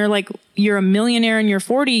point, when you're like, you're a millionaire and you're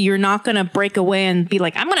 40, you're not going to break away and be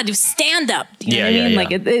like, I'm going to do stand up. You know what I mean?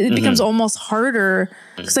 Like it becomes almost harder.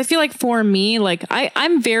 Because I feel like for me, like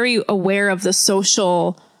I'm very aware of the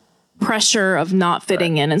social pressure of not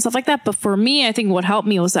fitting in and stuff like that. But for me, I think what helped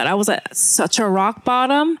me was that I was at such a rock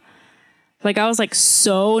bottom. Like I was like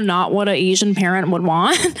so not what an Asian parent would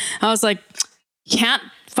want. I was like, can't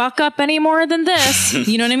fuck up any more than this.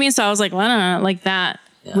 You know what I mean? So I was like, well, I don't know, like that.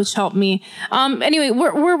 Which helped me. Anyway,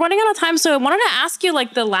 we're running out of time, so I wanted to ask you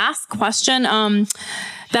like the last question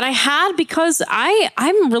that I had, because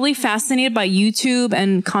I'm really fascinated by YouTube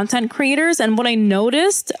and content creators, and what I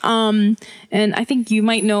noticed, and I think you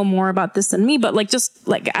might know more about this than me, but like just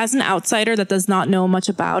like as an outsider that does not know much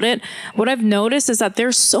about it, what I've noticed is that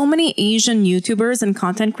there's so many Asian YouTubers and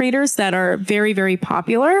content creators that are very, very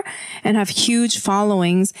popular and have huge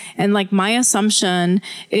followings. And like my assumption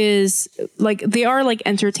is like they are like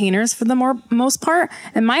entertainers for the most part.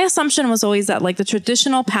 And my assumption was always that like the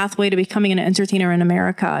traditional pathway to becoming an entertainer in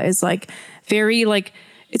America is like very like,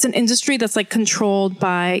 it's an industry that's like controlled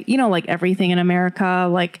by, you know, like everything in America,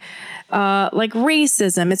 like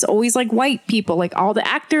racism. It's always like white people, like all the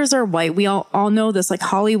actors are white. We all know this, like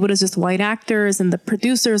Hollywood is just white actors and the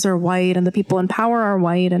producers are white and the people in power are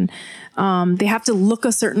white. And, they have to look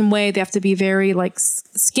a certain way. They have to be very like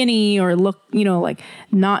skinny or look, you know, like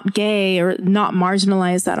not gay or not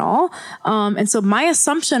marginalized at all. And so my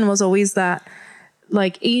assumption was always that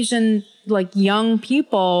like Asian, like young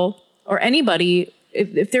people or anybody,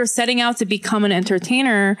 if they're setting out to become an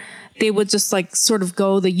entertainer, they would just like sort of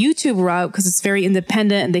go the YouTube route because it's very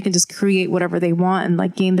independent and they can just create whatever they want and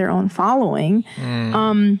like gain their own following.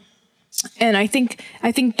 And I think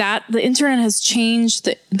that the internet has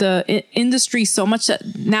changed the industry so much that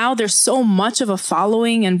now there's so much of a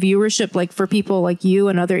following and viewership, like for people like you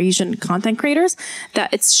and other Asian content creators,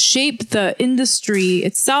 that it's shaped the industry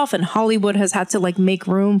itself. And Hollywood has had to like make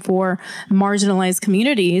room for marginalized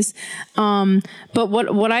communities. But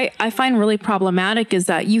what I find really problematic is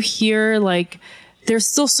that you hear like there's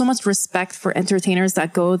still so much respect for entertainers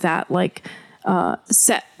that go that like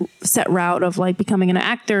set route of like becoming an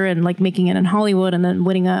actor and like making it in Hollywood and then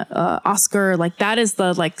winning a Oscar. Like that is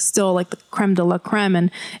the like still like the creme de la creme.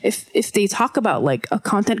 And if they talk about like a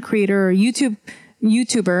content creator or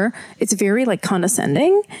YouTuber, it's very like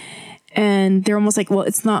condescending. And they're almost like, well,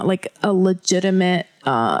 it's not like a legitimate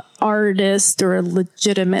artist or a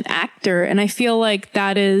legitimate actor. And I feel like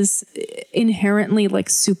that is inherently like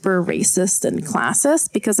super racist and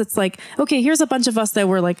classist, because it's like, okay, here's a bunch of us that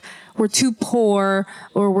we're too poor,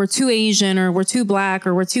 or we're too Asian, or we're too black,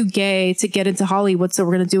 or we're too gay to get into Hollywood. So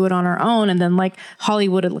we're going to do it on our own. And then like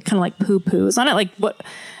Hollywood kind of like poo-poos on it. Like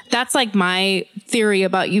that's like my theory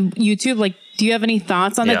about YouTube. Like, do you have any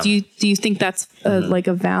thoughts on that? Do you think that's like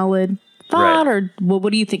a valid thought, or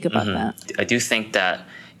what do you think about that? I do think that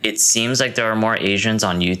it seems like there are more Asians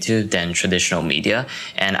on YouTube than traditional media,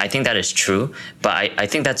 and I think that is true. But I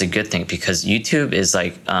think that's a good thing, because YouTube is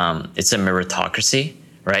like it's a meritocracy,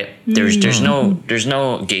 right? There's no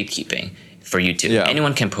gatekeeping for YouTube. Yeah.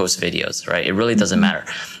 Anyone can post videos, right? It really doesn't matter.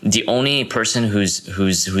 The only person who's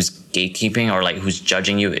gatekeeping or like who's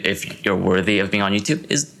judging you if you're worthy of being on YouTube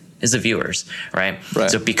is the viewers, right?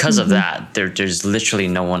 So because of that, there's literally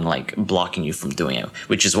no one like blocking you from doing it,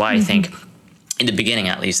 which is why I think in the beginning,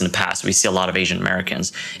 at least in the past, we see a lot of Asian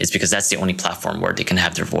Americans. It's because that's the only platform where they can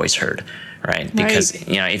have their voice heard, right? Because,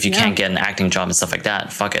 you know, if you can't get an acting job and stuff like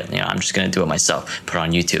that, fuck it. You know, I'm just going to do it myself, put it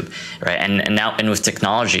on YouTube, right? And now, and with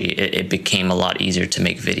technology, it became a lot easier to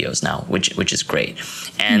make videos now, which is great.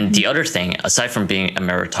 And the other thing, aside from being a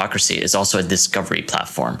meritocracy, is also a discovery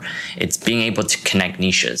platform. It's being able to connect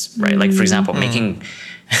niches, right? Like, for example, making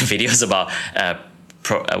videos about,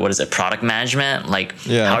 product management? Like,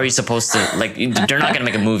 how are you supposed to, like, they're not going to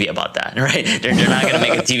make a movie about that, right? They're not going to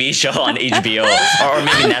make a TV show on HBO or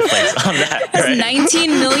maybe Netflix on that, right? 19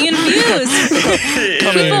 million views.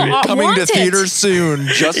 Coming to theaters soon.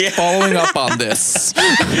 Just following up on this.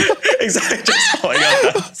 Exactly. Just following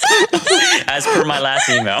up. As per my last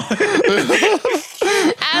email.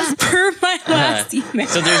 As per my last email.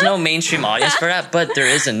 So there's no mainstream audience for that, but there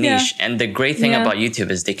is a niche. And the great thing about YouTube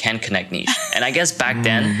is they can connect niche. And I guess back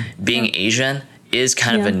then, being Asian is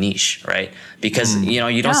kind of a niche, right? Because, you know,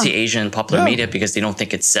 you don't see Asian in popular media because they don't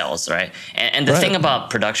think it sells, right? And the thing about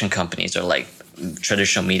production companies or like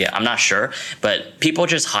traditional media, I'm not sure, but people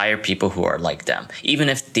just hire people who are like them, even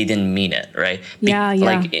if they didn't mean it, right?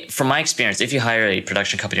 Like, from my experience, if you hire a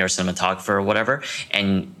production company or cinematographer or whatever,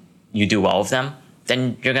 and you do well with them,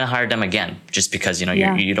 then you're going to hire them again, just because, you know,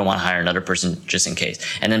 you don't want to hire another person just in case.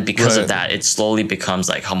 And then because of that, it slowly becomes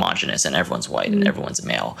like homogenous and everyone's white and everyone's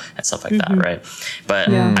male and stuff like that, right? But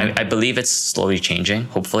I believe it's slowly changing,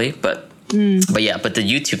 hopefully. But the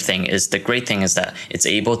YouTube thing is, the great thing is that it's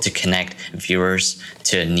able to connect viewers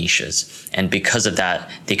to niches. And because of that,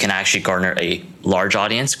 they can actually garner a large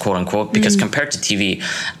audience, quote unquote, because compared to TV,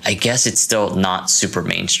 I guess it's still not super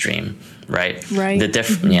mainstream. Right. So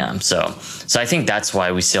I think that's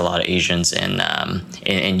why we see a lot of Asians in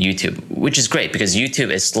YouTube, which is great, because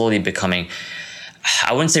YouTube is slowly becoming,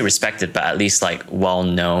 I wouldn't say respected, but at least like well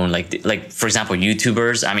known. Like for example,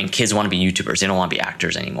 YouTubers. I mean, kids want to be YouTubers; they don't want to be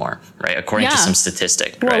actors anymore, right? According to some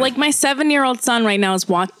statistic. Well, right? like my 7-year-old son right now is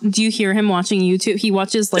do you hear him watching YouTube? He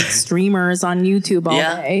watches like streamers on YouTube all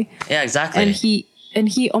day. Yeah, exactly. And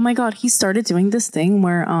he, oh my God, he started doing this thing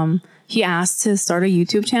where he asked to start a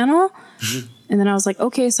YouTube channel. And then I was like,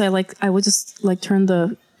 okay, so I would just like turn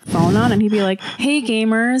the phone on and he'd be like, hey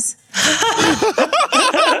gamers.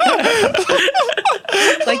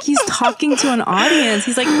 Like he's talking to an audience.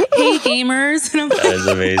 He's like, hey gamers. And I'm like, that is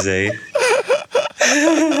amazing.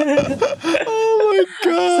 Oh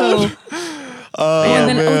my God.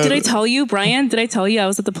 And then, did I tell you, Brian? Did I tell you I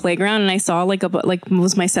was at the playground and I saw it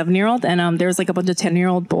was my 7-year-old, and there was like a bunch of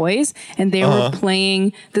 10-year-old boys, and they were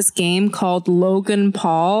playing this game called Logan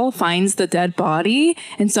Paul Finds the Dead Body,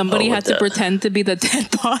 and somebody had to pretend to be the dead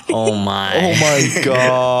body. Oh my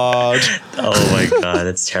God. Oh my God,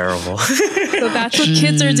 that's terrible. So that's what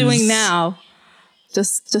kids are doing now.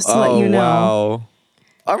 Just to let you know.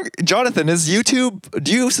 Wow. Jonathan, is YouTube?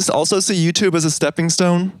 Do you also see YouTube as a stepping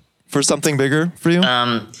stone for something bigger for you?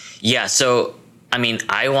 Yeah. So, I mean,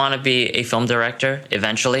 I want to be a film director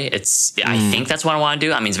eventually. I think that's what I want to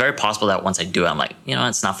do. I mean, it's very possible that once I do it, I'm like, you know,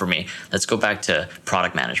 it's not for me. Let's go back to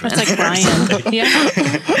product management. It's like Brian. Yeah.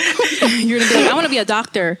 You're going to be like, I want to be a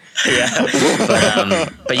doctor. Yeah.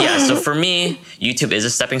 But yeah, so for me, YouTube is a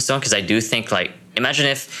stepping stone, because I do think like imagine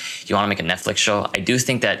if you want to make a Netflix show. I do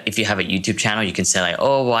think that if you have a YouTube channel, you can say like,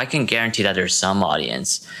 oh, well, I can guarantee that there's some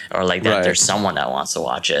audience, or like that there's someone that wants to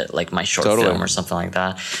watch it, like my short film or something like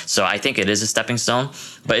that. So I think it is a stepping stone,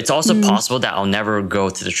 but it's also possible that I'll never go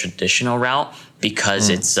to the traditional route because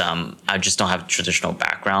it's I just don't have a traditional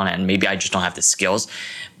background, and maybe I just don't have the skills.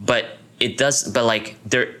 But like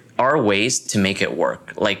there are ways to make it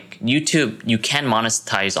work. Like YouTube, you can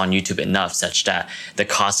monetize on YouTube enough such that the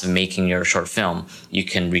cost of making your short film, you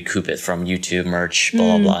can recoup it from YouTube merch, blah,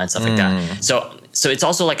 blah, blah, and stuff like that. So it's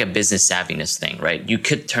also like a business savviness thing, right? You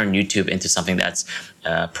could turn YouTube into something that's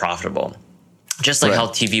profitable. Just like how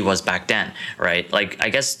TV was back then, right? Like, I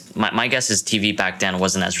guess my guess is TV back then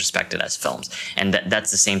wasn't as respected as films. And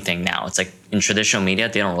that's the same thing now. It's like in traditional media,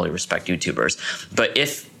 they don't really respect YouTubers. But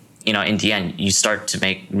if, you know, in the end, you start to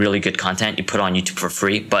make really good content, you put it on YouTube for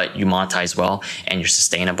free, but you monetize well and you're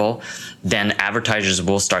sustainable, then advertisers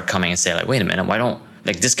will start coming and say like, wait a minute, why don't,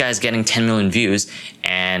 like this guy's getting 10 million views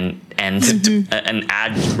and an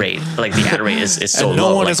ad rate, like the ad rate is so and low.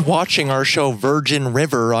 No one like, is watching our show Virgin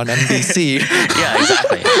River on NBC. Yeah,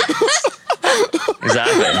 exactly.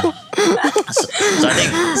 Exactly. So I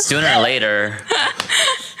think sooner or later,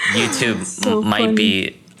 YouTube might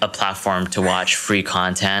be a platform to watch free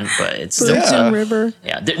content, but it's still River.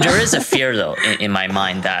 Yeah, there is a fear though in my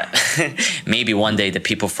mind that maybe one day the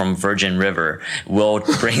people from Virgin River will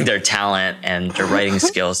bring their talent and their writing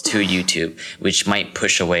skills to YouTube, which might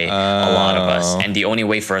push away a lot of us. And the only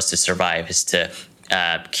way for us to survive is to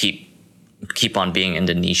keep on being in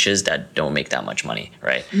the niches that don't make that much money,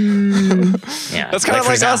 right? Yeah, That's kind of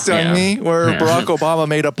like us, Young-mi, where Barack Obama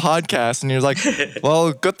made a podcast and you're like,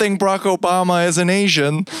 well, good thing Barack Obama is an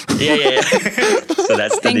Asian. Yeah. So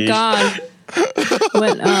that's the Thank niche. God.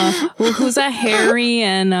 When who's that? Harry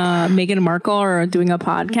and Meghan Markle are doing a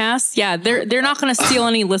podcast. Yeah, they're not going to steal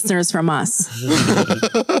any listeners from us.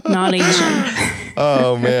 Not Asian.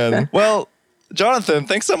 Oh man. Well, Jonathan,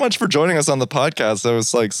 thanks so much for joining us on the podcast. That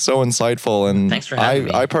was like so insightful, and thanks for having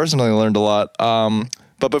me. I personally learned a lot.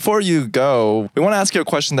 But before you go, we want to ask you a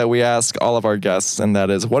question that we ask all of our guests, and that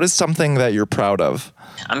is, what is something that you're proud of?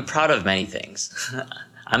 I'm proud of many things.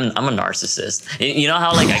 I'm a narcissist. You know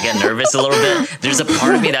how like I get nervous a little bit? There's a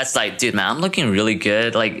part of me that's like, dude, man, I'm looking really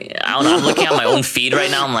good. Like I don't know, I'm looking at my own feed right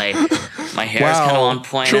now. I'm like, my hair is kind of on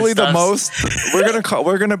point. Truly and stuff. the most.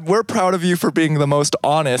 We're proud of you for being the most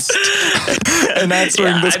honest and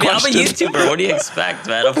answering this question. I'm a YouTuber. What do you expect,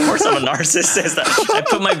 man? Of course, I'm a narcissist. I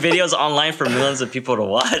put my videos online for millions of people to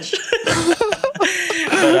watch.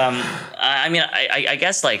 But I mean, I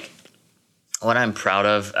guess like what I'm proud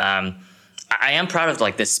of. I am proud of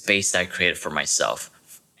like this space that I created for myself,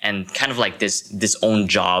 and kind of like this own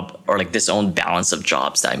job, or like this own balance of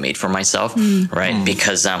jobs that I made for myself, right?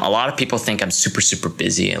 Because a lot of people think I'm super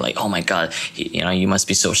busy and like, oh my God, you must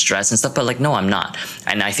be so stressed and stuff. But like, no, I'm not.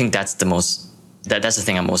 And I think that's that's the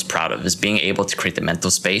thing I'm most proud of, is being able to create the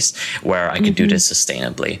mental space where I could do this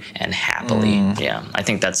sustainably and happily. Yeah, I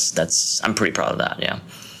think I'm pretty proud of that. Yeah.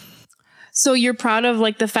 So you're proud of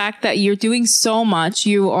like the fact that you're doing so much.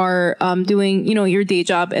 You are doing, your day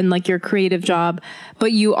job and like your creative job,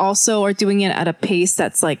 but you also are doing it at a pace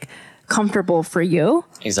that's like comfortable for you.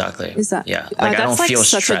 Exactly. Is that? Yeah. Like I don't feel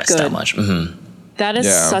stressed that much. Mm-hmm. That is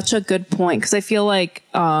such a good point, because I feel like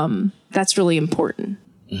that's really important.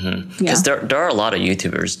 Because there are a lot of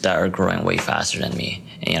YouTubers that are growing way faster than me,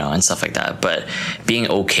 and stuff like that. But being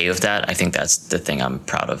okay with that, I think that's the thing I'm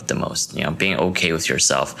proud of the most. Being okay with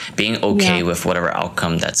yourself, being okay with whatever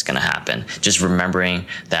outcome that's gonna happen. Just remembering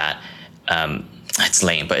that it's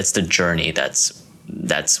lame, but it's the journey that's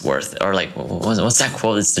worth. Or like, what's that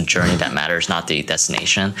quote? It's the journey that matters, not the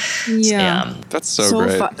destination. Yeah, that's so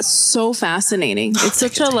great. So fascinating. It's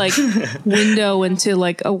such a like window into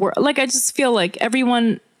like a world. Like I just feel like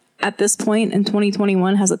everyone at this point in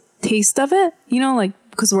 2021 has a taste of it. Like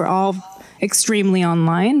because we're all extremely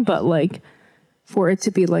online, but like for it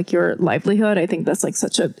to be like your livelihood, I think that's like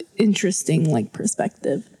such an interesting like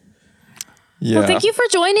perspective. Yeah. Well, thank you for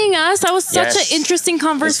joining us. That was such an interesting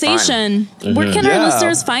conversation. Where can our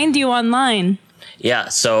listeners find you online? Yeah,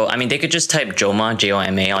 so I mean, they could just type Joma,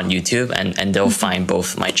 Joma on YouTube, and they'll find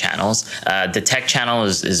both my channels. The tech channel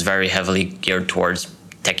is very heavily geared towards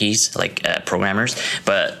techies, like programmers,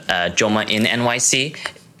 but Joma in NYC,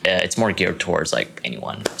 it's more geared towards like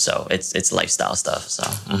anyone. So it's lifestyle stuff. So.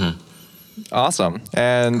 Awesome.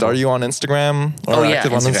 And are you on Instagram or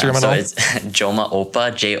active on Instagram at all? So it's Joma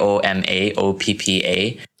Oppa,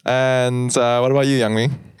 JOMAOPPA. And what about you, Young-mi?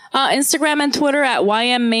 Instagram and Twitter at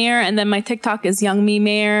YM Mayer, and then my TikTok is Young-mi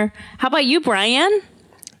Mayer. How about you, Brian?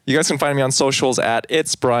 You guys can find me on socials at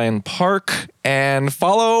It's Brian Park, and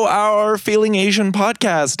follow our Feeling Asian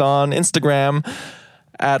podcast on Instagram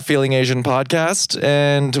at Feeling Asian Podcast.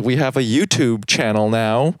 And we have a YouTube channel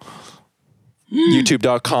now.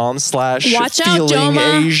 YouTube.com/Feeling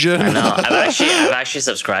Asian. I know. I've actually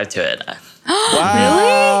subscribed to it.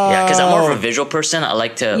 Wow. Yeah, because I'm more of a visual person. I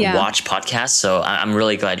like to Yeah. watch podcasts, so I'm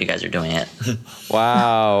really glad you guys are doing it.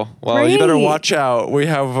 Wow. Well, you better Great. watch out. We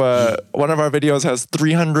have one of our videos has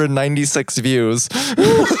 396 views.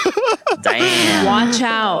 Damn. Watch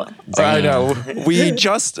out. I know. We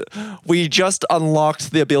just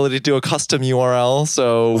unlocked the ability to do a custom URL,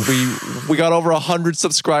 so we got over 100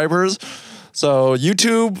 subscribers. So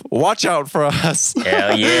YouTube, watch out for us.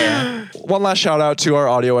 Hell yeah. One last shout out to our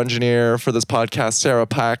audio engineer for this podcast, Sarah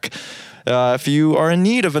Pack. If you are in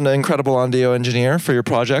need of an incredible audio engineer for your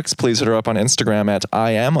projects, please hit her up on Instagram at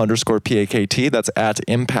IM_PAKT. That's at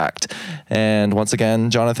Impact. And once again,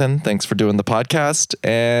 Jonathan, thanks for doing the podcast.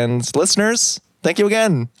 And listeners, thank you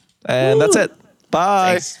again. And that's it.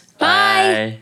 Bye. Thanks. Bye.